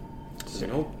water. There's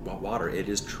no water. It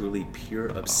is truly pure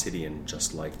obsidian,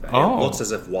 just like that. Oh. It looks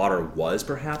as if water was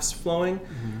perhaps flowing,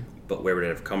 but where would it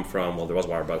have come from? Well, there was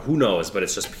water, but who knows? But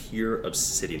it's just pure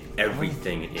obsidian.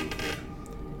 Everything in here,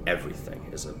 everything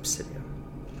is obsidian.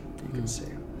 You can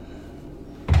see.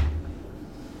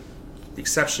 The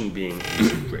exception being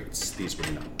these grates. These were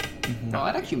not. Oh,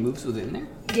 it actually moves within there?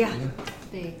 Yeah.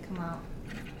 They come out.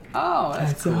 Oh,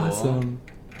 that's cool. awesome.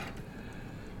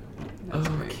 That's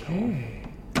very cool. Okay.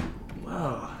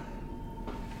 Wow.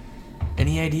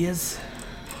 Any ideas?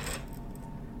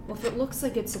 Well, if it looks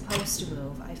like it's supposed to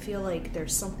move, I feel like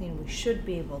there's something we should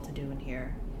be able to do in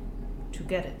here to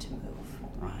get it to move.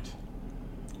 Right.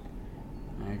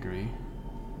 I agree.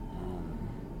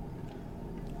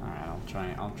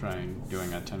 Alright, I'll try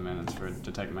doing a 10 minutes for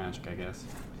detect magic, I guess.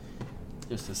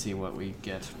 Just to see what we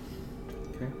get.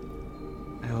 Okay.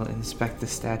 I will inspect the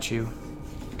statue.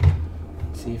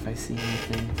 See if I see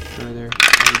anything further.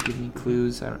 That would give me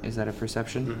clues. Is that a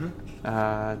perception?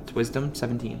 It's wisdom,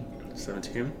 17.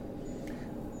 17.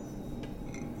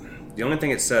 The only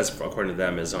thing it says, according to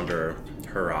them, is under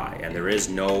her eye, and there is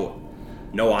no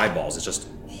eyeballs. It's just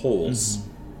holes.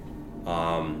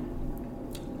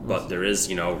 But there is,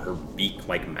 her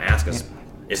beak-like mask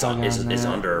is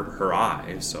under her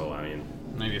eye. So I mean,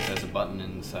 Maybe if there's a button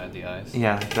inside the eyes.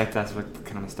 Yeah, like that's what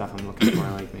kind of stuff I'm looking for.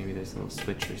 Like maybe there's a little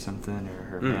switch or something, or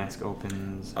her mask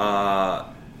opens.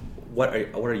 what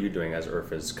are you doing as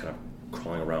Urf is kind of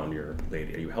crawling around your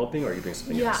lady? Are you helping, or are you doing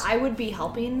something else? Yeah, I would be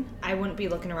helping. I wouldn't be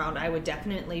looking around. I would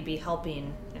definitely be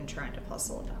helping and trying to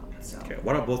puzzle it out. So. Okay,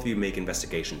 why don't both of you make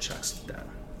investigation checks then?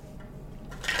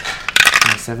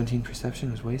 My 17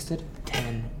 perception was wasted.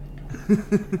 10.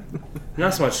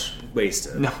 Not so much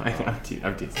wasted. No, I'm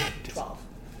teasing. 12.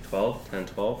 12? 10,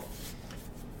 12?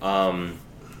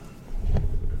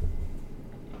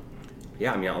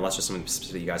 Yeah, I mean, unless there's something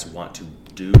specific you guys want to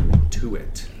do to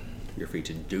it, you're free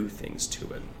to do things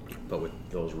to it. But with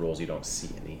those rolls, you don't see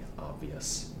any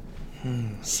obvious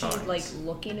She like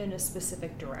looking in a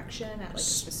specific direction at like a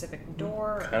specific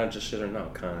door. Kind of just shit or no,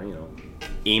 kind of,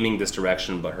 aiming this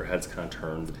direction, but her head's kind of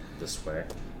turned this way.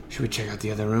 Should we check out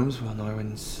the other rooms while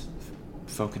Norwin's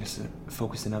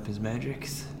focusing up his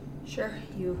magics? Sure,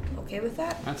 you okay with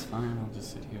that? That's fine. I'll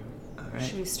just sit here. All right.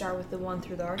 Should we start with the one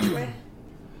through the archway?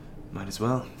 Might as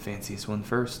well. Fanciest one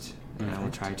first. And I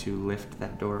will try to lift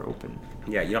that door open.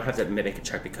 Yeah, you don't have to make a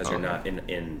check because you're Okay. not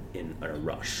in a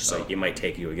rush. So it might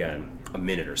take you, again, a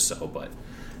minute or so, but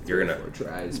you're going to...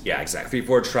 tries. Yeah, exactly.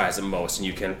 3-4 tries at most, and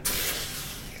you can...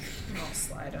 I'll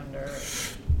slide under.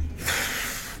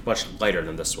 Much lighter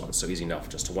than this one, so easy enough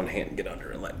just to one hand get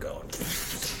under and let go.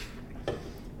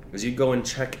 As you go and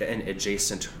check an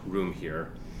adjacent room here,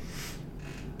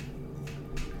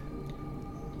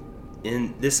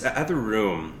 in this other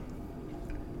room,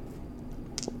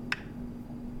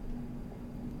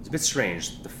 it's a bit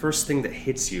strange. The first thing that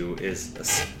hits you is a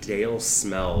stale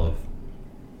smell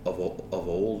of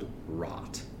old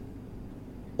rot.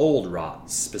 Old rot,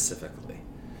 specifically.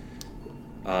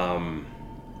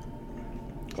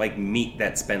 Like meat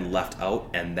that's been left out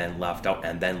and then left out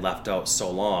and then left out so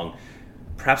long,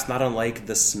 perhaps not unlike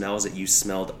the smells that you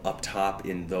smelled up top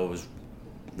in those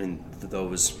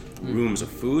rooms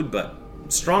of food, but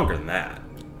stronger than that.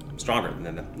 Stronger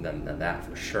than that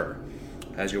for sure.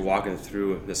 As you're walking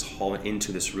through this hall and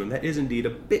into this room, that is indeed a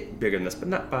bit bigger than this, but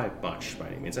not by much by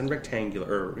any means, and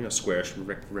rectangular, or squarish,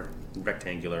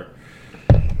 rectangular.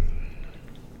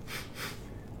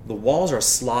 The walls are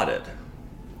slotted,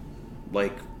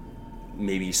 like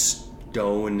maybe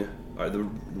stone. The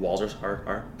walls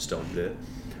are stone,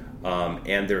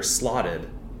 and they're slotted,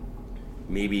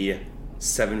 maybe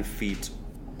 7 feet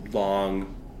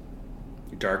long.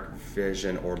 Dark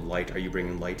vision or light? Are you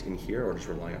bringing light in here, or just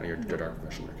relying on your dark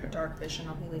vision? Okay. Dark vision,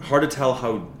 I'll be leaving. Hard to tell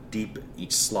how deep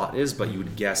each slot is, but you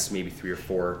would guess maybe 3 or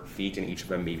 4 feet, and each of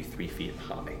them maybe 3 feet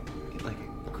high. Like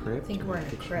a crypt? I think we're in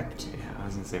a crypt. Yeah, I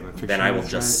was gonna say. But Then I will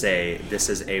just say this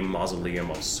is a mausoleum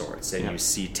of sorts, and Yep. you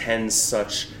see 10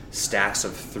 such stacks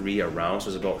of 3 around, so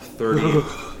there's about 30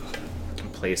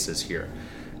 places here.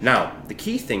 Now, the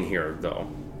key thing here,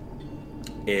 though,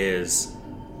 is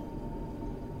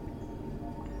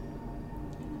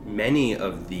many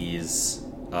of these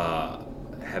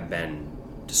have been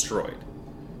destroyed.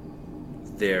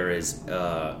 There is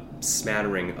a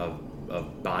smattering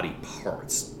of body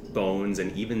parts, bones,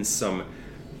 and even some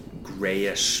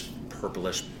grayish,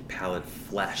 purplish, pallid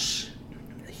flesh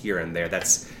here and there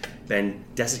that's been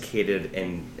desiccated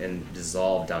and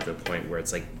dissolved down to a point where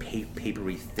it's like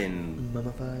papery thin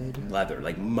mummified leather,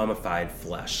 like mummified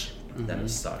flesh, that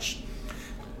is such.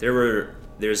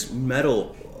 There's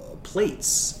metal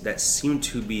plates that seem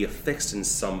to be affixed in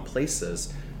some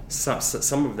places.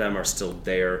 Some of them are still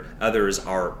there. Others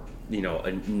are,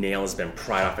 a nail has been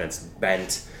pried off and it's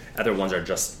bent. Other ones are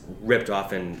just ripped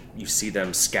off, and you see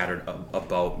them scattered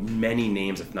about. Many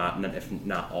names, if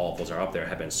not all of those are up there,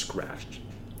 have been scratched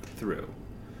through.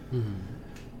 Mm-hmm.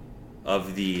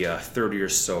 Of the 30 or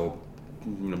so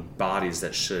bodies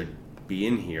that should be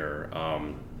in here,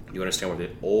 you understand where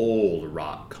the old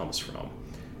rot comes from.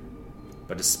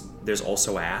 But there's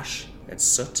also ash and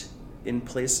soot in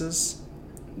places.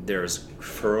 There's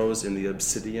furrows in the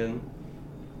obsidian.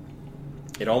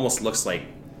 It almost looks like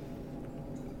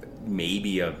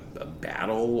maybe a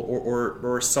battle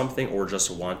or something, or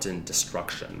just wanton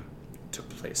destruction took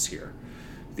place here.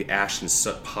 The ash and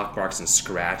soot, pockmarks and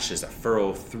scratches that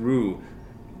furrow through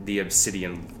the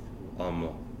obsidian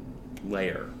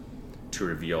layer to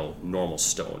reveal normal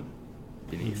stone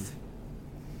beneath.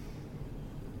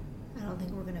 I don't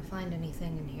think we're gonna find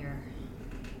anything in here.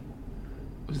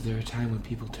 Was there a time when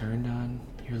people turned on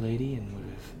your lady and would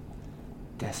have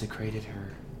desecrated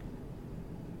her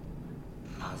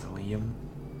mausoleum?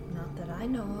 Not that I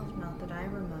know of, not that I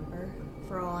remember.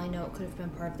 For all I know, it could have been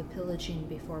part of the pillaging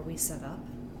before we set up.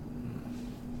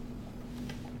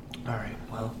 Alright,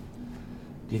 well,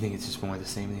 do you think it's just more of the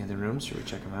same in the other rooms? Should we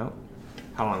check them out?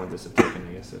 How long would this have taken,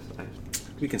 I guess, if I...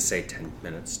 We can say 10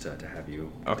 minutes to have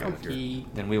you Okay. done with your...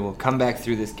 Then we will come back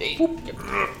through this gate. Yep.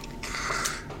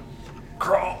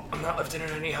 Crawl! I'm not lifting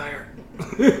it any higher.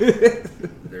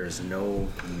 There's no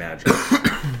magic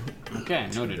Okay,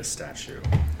 to noted. the statue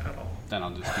at all. Then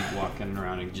I'll just keep walking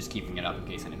around and just keeping it up in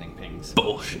case anything pings.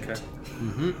 Bullshit. Okay.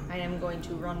 I am going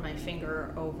to run my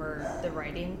finger over the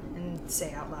writing and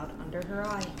say out loud, under her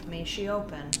eye, may she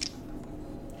open.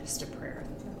 Just a prayer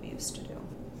that we used to do.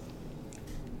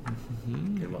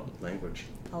 In what language?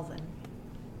 Elven.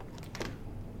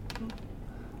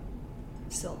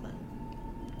 Sylvan.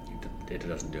 It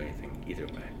doesn't do anything either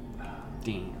way.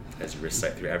 Damn. As you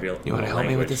recite through every You want to help me with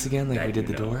language this again, like that we did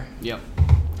you the know. door? Yep.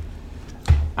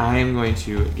 I'm going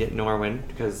to get Norwin,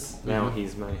 because now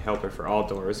he's my helper for all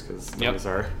doors, because doors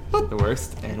are the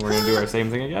worst. And we're going to do our same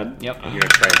thing again. Yep. You're going to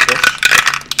try and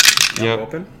push. Yep.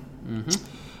 Open.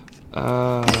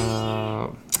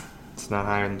 It's not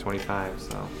higher than 25,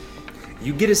 so.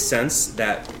 You get a sense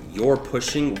that your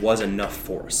pushing was enough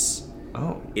force.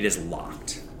 Oh. It is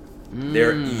locked.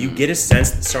 There, you get a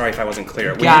sense. Sorry if I wasn't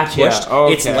clear. When Gotcha. you pushed,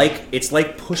 Okay. it's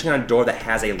like pushing on a door that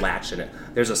has a latch in it.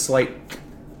 There's a slight,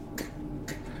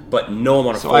 but no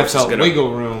amount of So I force felt is gonna.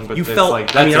 wiggle room, but You it's felt.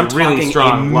 like, I mean, I'm that's a really talking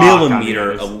strong a lock on the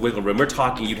millimeter others. of wiggle room. We're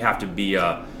talking you'd have to be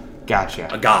a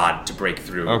Gotcha. god to break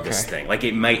through this Okay. thing. Like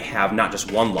it might have not just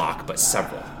one lock, but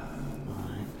several.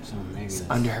 Alright, so maybe this.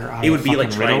 Under her eye. It would be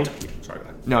like fucking trying riddle? to. Sorry, go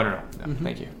ahead. No.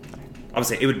 Thank you. I would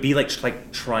say it would be like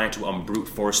trying to brute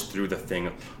force through the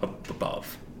thing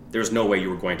above. There's no way you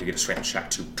were going to get a strength check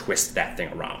to twist that thing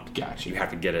around. Gotcha. You have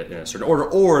to get it in a certain order,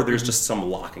 or there's just some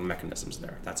locking mechanisms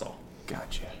there. That's all.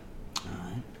 Gotcha.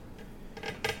 Alright.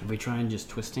 If we try just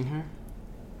twisting her?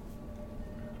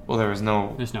 Well, there was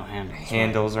no There's no handles. right?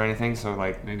 handles or anything, so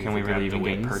like, Maybe can if we we really grab the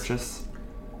even get wings? purchase?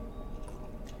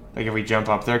 Like, if we jump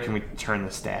up there, can we turn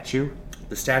the statue?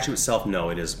 The statue itself, no,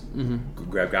 it is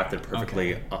grafted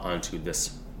perfectly onto this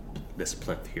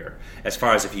plinth here. As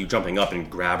far as if you jumping up and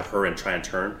grab her and try and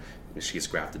turn, she's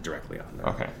grafted directly on there.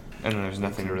 Okay. And then there's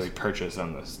nothing to really purchase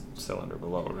on the cylinder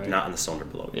below, right? Not on the cylinder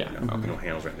below. Yeah, No, okay. no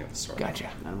handles or anything of the sort. Gotcha.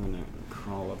 I'm gonna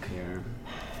crawl up here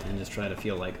and just try to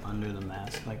feel like under the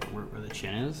mask, like where the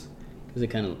chin is. Because it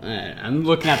kind of. I'm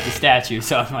looking at the statue,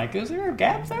 so I'm like, is there a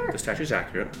gap there? The statue's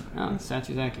accurate. Oh, the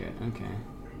statue's accurate. Okay.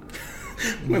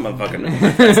 Wait, motherfucker.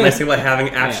 That's the nice thing about having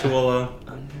actual.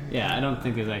 Yeah, I don't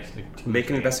think there's actually too Make much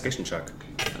an gap, investigation check.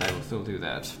 but I will still do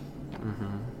that.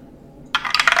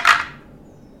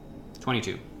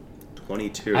 22.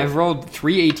 22. I've rolled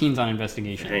 3 18s on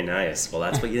investigation. Very nice. Well,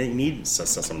 that's what you need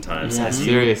sometimes. Yeah, As you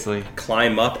seriously.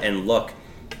 climb up and look,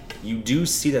 you do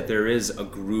see that there is a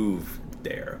groove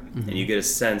there, and you get a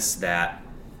sense that,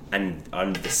 and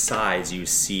on the sides you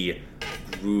see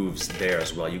grooves there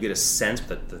as well. You get a sense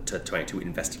that the 22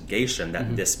 investigation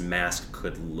that this mask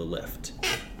could lift.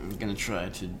 I'm gonna try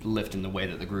to lift in the way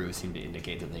that the grooves seem to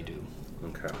indicate that they do.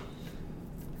 Okay.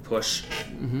 Push.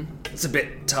 It's a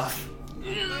bit tough.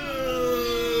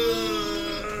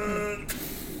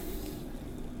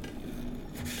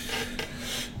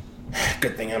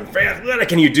 Good thing I'm very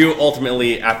athletic. And you do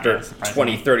ultimately, after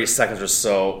 20, 30 seconds or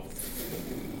so,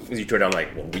 as you throw down,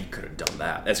 like, well, we could have done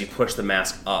that. As you push the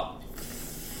mask up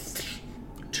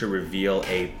to reveal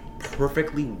a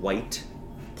perfectly white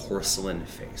porcelain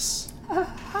face.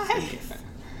 And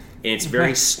it's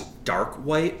very stark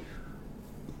white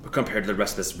compared to the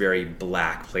rest of this very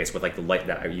black place with like the light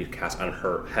that you cast on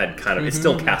her head kind of. It's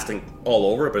still casting all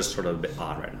over it, but it's sort of a bit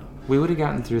odd right now. We would have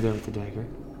gotten through there with the dagger.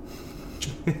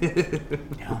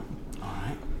 Yeah.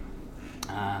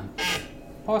 Alright.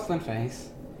 Porcelain face.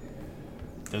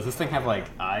 Does this thing have like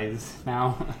eyes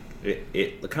now?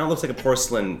 It kind of looks like a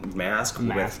porcelain mask.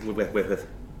 Mask. With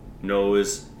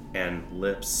nose and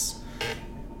lips.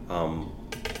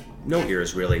 No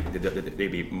ears really.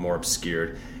 They'd be more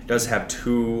obscured. It does have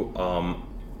two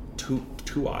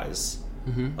eyes,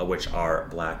 which are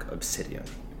black obsidian.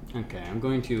 Okay, I'm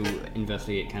going to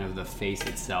investigate kind of the face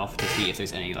itself to see if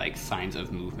there's any like signs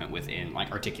of movement within,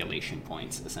 like articulation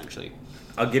points, essentially.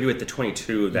 I'll give you at the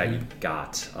 22 that you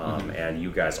got, and you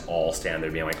guys all stand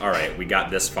there being like, all right, we got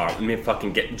this far. Let me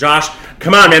fucking get... Josh,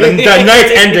 come on, man. The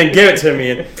night's ending. Give it to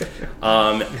me.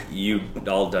 You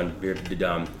all done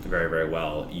very, very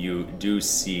well. You do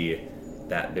see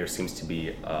that there seems to be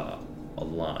a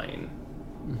line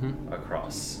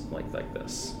across like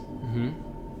this.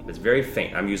 It's very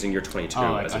faint. I'm using your 22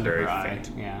 like as a under very her eye.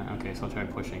 faint. Yeah, okay, so I'll try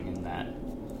pushing in that.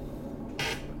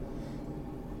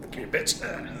 Come here, bitch.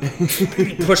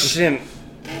 Push in.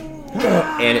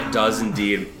 And it does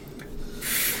indeed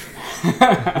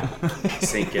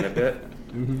sink in a bit.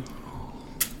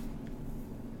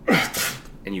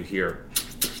 And you hear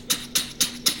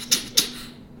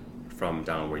from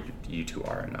down where you two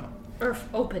are now. Urf,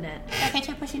 open it. Okay,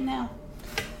 try pushing now.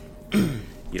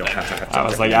 You don't have to. I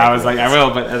was like, I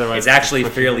will, but otherwise. It's actually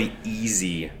fairly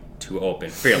easy to open.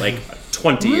 Fair, like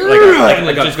 20, like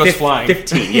It just goes flying.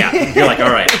 15. Yeah, you're like,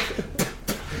 all right.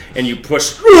 And you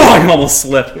push, and almost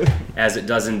slip, as it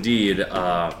does indeed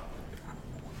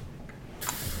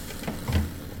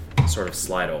sort of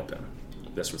slide open.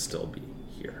 This would still be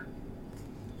here.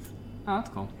 Oh, that's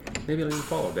cool. Maybe let you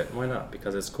follow a bit. Why not?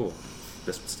 Because it's cool.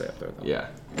 This would stay up there, though. Yeah.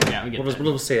 Yeah, we get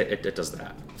We'll say it does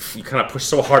that. You kind of push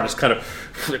so hard, it's kind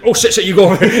of like, oh shit, you go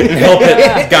over and help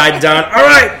it guide down. All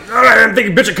right, I'm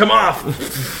thinking, bitch, come off.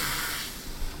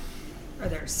 Are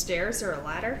there stairs or a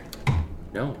ladder?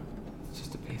 No. It's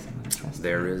just a pacing with a trust.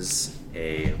 There is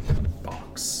a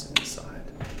box inside.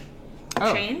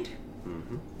 Oh. Chained?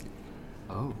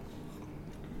 Oh.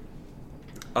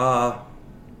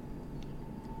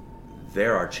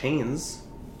 There are chains,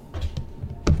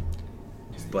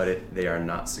 but they are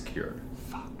not secured.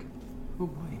 Fuck. Oh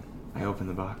boy. I open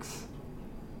the box.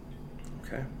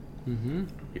 Okay. Mm-hmm.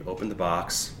 You open the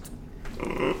box.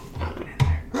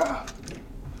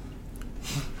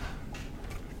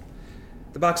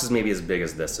 The box is maybe as big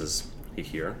as this is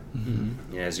here.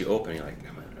 Mm-hmm. And as you open, you're like,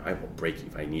 I will break you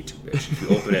if I need to, bitch. If you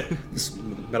open it, this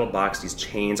metal box, these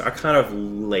chains are kind of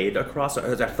laid across.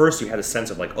 At first, you had a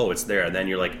sense of like, oh, it's there. And then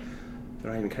you're like,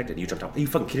 they're not even connected. You jumped out. Are you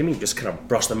fucking kidding me? You just kind of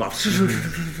brush them off.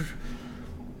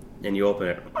 And you open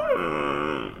it.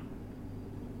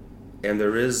 And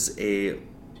there is a...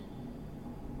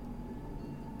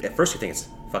 At first, you think it's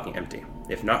fucking empty.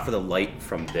 If not for the light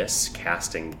from this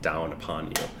casting down upon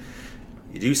you,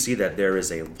 you do see that there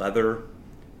is a leather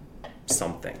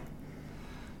something.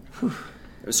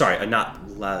 Sorry, not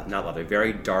leather,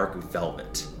 very dark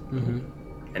velvet. Mm-hmm.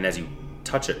 And as you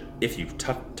touch it, if you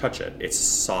touch it, it's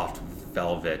soft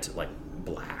velvet, like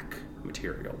black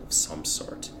material of some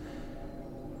sort.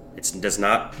 It's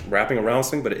not wrapping around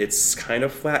something, but it's kind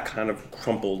of flat, kind of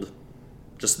crumpled,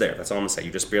 just there. That's all I'm gonna say.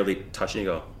 You just barely touch it and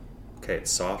you go, okay,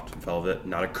 it's soft velvet,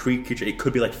 not a creature. It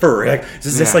could be like fur. Like, this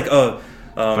is just like a...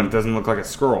 but it doesn't look like a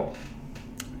scroll.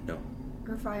 No.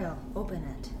 Raphael, open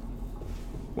it.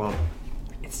 Well,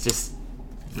 it's just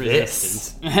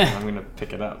Resistance. this. I'm gonna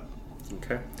pick it up.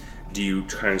 Okay. Do you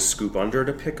try and scoop under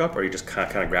to pick up, or you just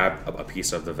kind of grab a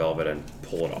piece of the velvet and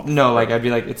pull it off? No, like I'd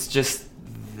be like, it's just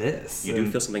this. You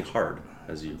do feel something hard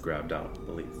as you grab down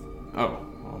the leaf. Oh,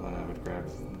 well then I would grab.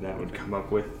 That would come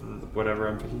up with whatever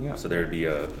I'm picking up. So there'd be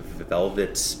a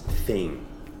velvet thing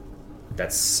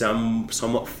that's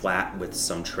somewhat flat with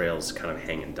some trails kind of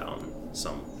hanging down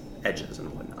some edges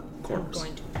and whatnot, I'm corners.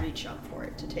 going to reach up for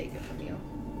it to take it from you.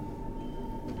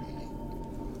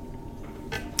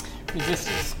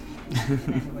 Resistance.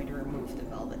 I'm going to remove the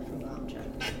velvet from the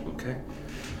object. Okay.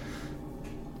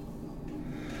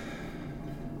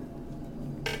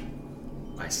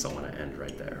 I still want to end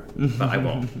right there, but I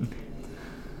won't.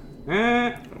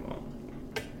 I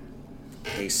won't.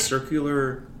 A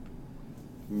circular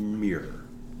mirror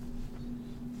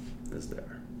is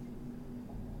there.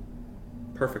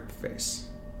 Perfect face.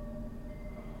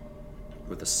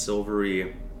 With a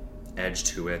silvery edge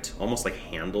to it, almost like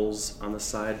handles on the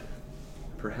side,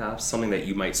 perhaps. Something that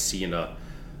you might see in a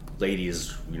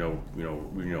lady's,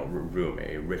 room,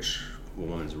 a rich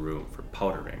woman's room for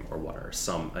powdering or whatever.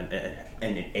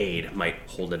 An aide might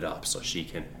hold it up so she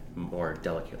can more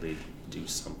delicately do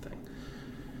something.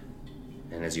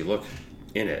 And as you look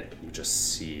in it, you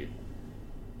just see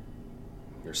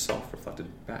yourself reflected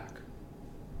back.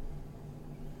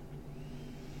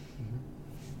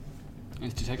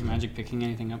 Is Detect Magic picking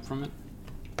anything up from it?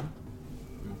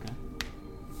 Okay.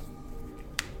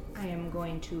 I am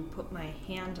going to put my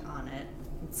hand on it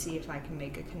and see if I can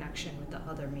make a connection with the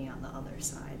other me on the other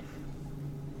side.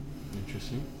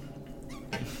 Interesting.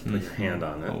 Put your hand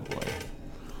on it. Oh boy.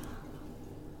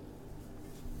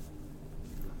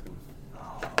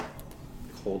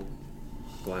 Cold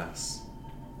glass.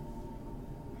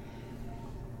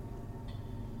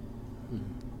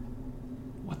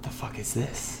 What the fuck is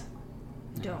this?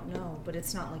 Don't know, but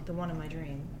it's not like the one in my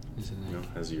dream. Is it You know,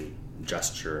 like, as you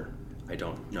gesture, I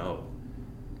don't know.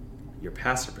 Your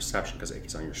passive perception, because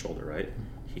it's on your shoulder, right?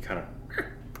 He kind of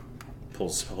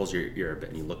pulls your ear a bit,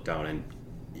 and you look down, and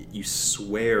you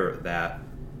swear that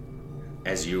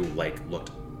as you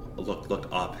looked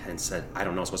up and said, "I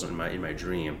don't know, this wasn't in my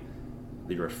dream,"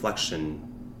 the reflection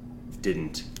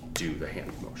didn't do the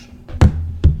hand motion.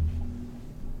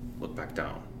 Look back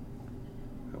down.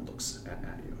 And looks at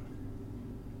you.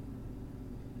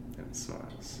 And it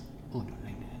smiles. oh, no, I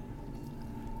did.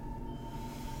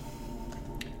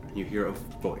 And you hear a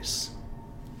voice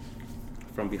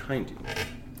from behind you.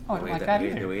 Oh, the way like that, that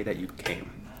way, here. the way that you came.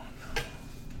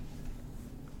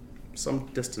 Some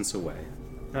distance away.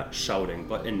 Not shouting,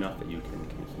 but enough that you can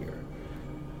hear.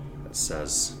 That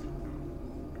says...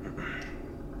 I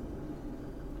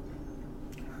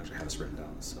actually have this written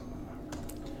down, so...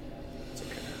 it's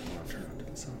okay. I'm not turning to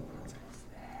the sound.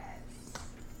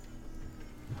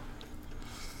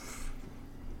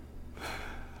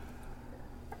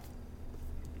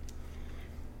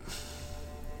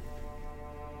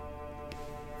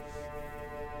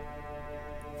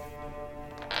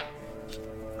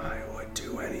 I would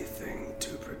do anything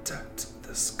to protect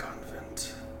this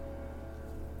convent.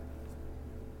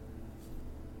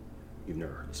 You've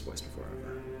never heard this voice before,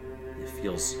 ever. It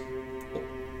feels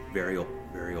very,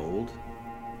 very old,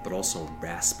 but also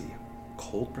raspy.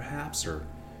 Cold, perhaps, or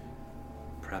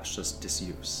perhaps just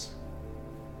disuse.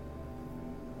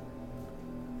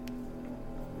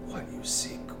 What you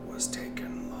seek was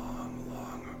taken long,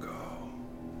 long ago.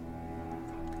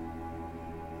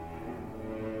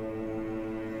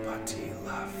 But he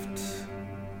left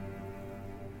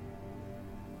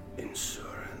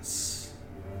insurance.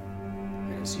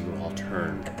 And as you all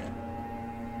turn,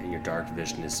 and your dark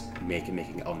vision is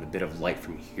making out a bit of light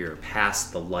from here,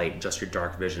 past the light, just your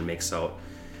dark vision makes out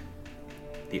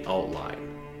the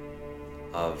outline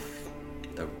of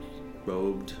the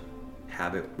robed,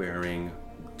 habit-wearing,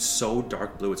 so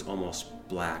dark blue it's almost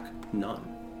black nun,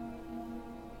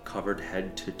 covered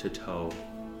head to toe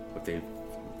with a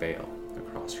veil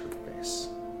across her face.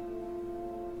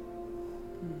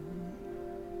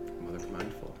 Mother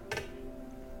Mindful,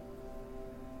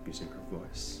 using her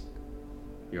voice.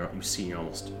 You see you're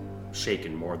almost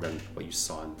shaken more than what you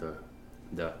saw in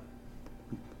the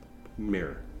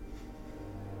mirror.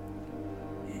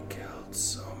 He killed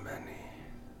so many.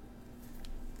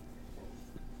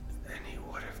 And he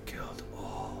would have killed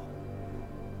all.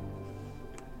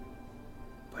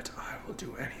 But I will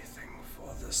do anything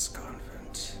for this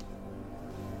convent.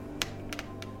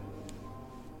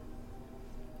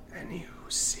 Any who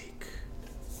seek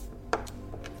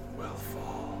will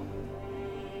fall.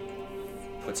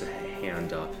 Puts a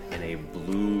hand up and a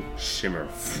blue shimmer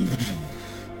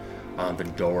on the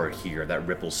door here that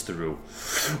ripples through.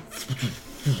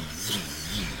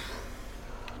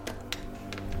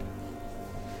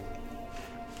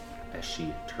 As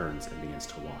she turns and begins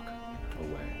to walk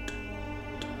away.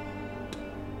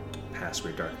 Past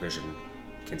where dark vision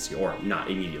can see, or not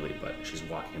immediately, but she's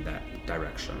walking in that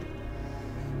direction.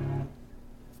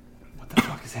 What the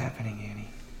fuck is happening, Annie?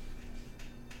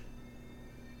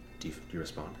 Do you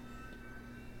respond?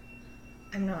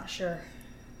 I'm not sure.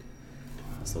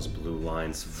 It's those blue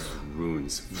lines,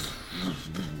 runes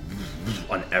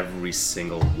on every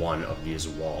single one of these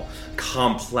walls.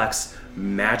 Complex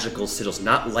magical sigils,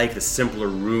 not like the simpler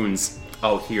runes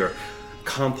out here.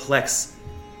 Complex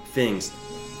things,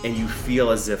 and you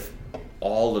feel as if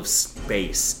all of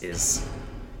space is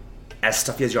as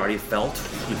stuffy as you already felt.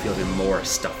 You feel even more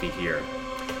stuffy here,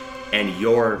 and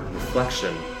your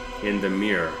reflection in the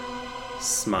mirror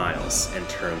smiles and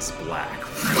turns black.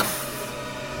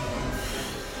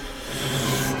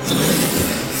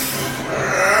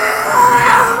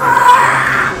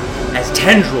 As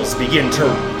tendrils begin to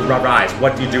rise,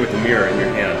 what do you do with the mirror in your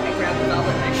hand? I grab the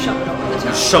velvet and I shove it over the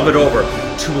top. Shove it over.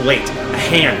 Too late. A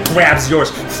hand grabs yours,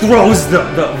 throws the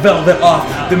velvet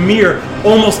off. The mirror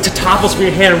almost topples from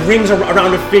your hand, rings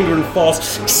around a finger and falls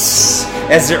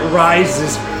as it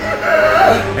rises.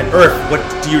 And Earth, what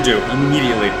do you do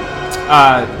immediately?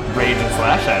 Rage and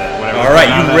slash at it. Whatever. All right,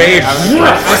 you rage. I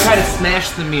try to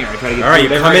smash the mirror. I try to get All right, you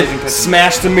come in,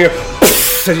 smash the mirror.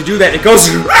 As you do that, it goes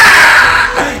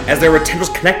as there were tendrils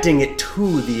connecting it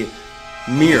to the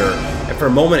mirror. And for a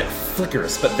moment, it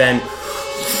flickers, but then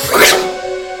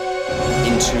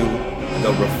into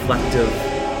the reflective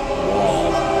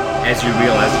wall. As you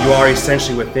realize you are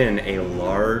essentially within a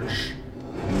large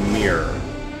mirror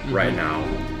right now.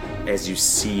 As you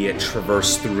see it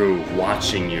traverse through,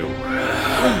 watching you,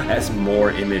 as more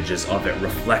images of it,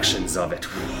 reflections of it,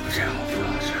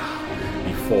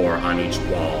 before on each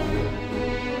wall.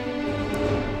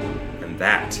 And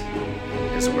that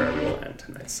is where we will end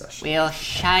tonight's session. Well,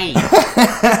 shame. I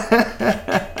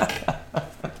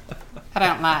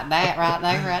don't like that right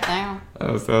there, right now.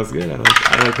 That was good. I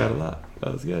like that a lot.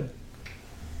 That was good.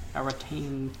 I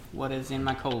retain what is in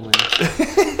my colon.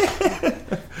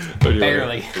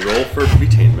 Barely. Roll for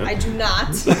retainment. I do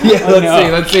not. Yeah,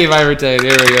 let's see if I retain.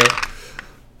 Here we go.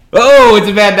 Oh, it's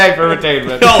a bad night for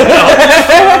retainment. Oh,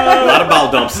 no. A lot of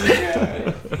bowel dumps.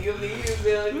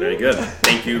 Very good.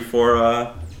 Thank you for,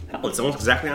 it's almost exactly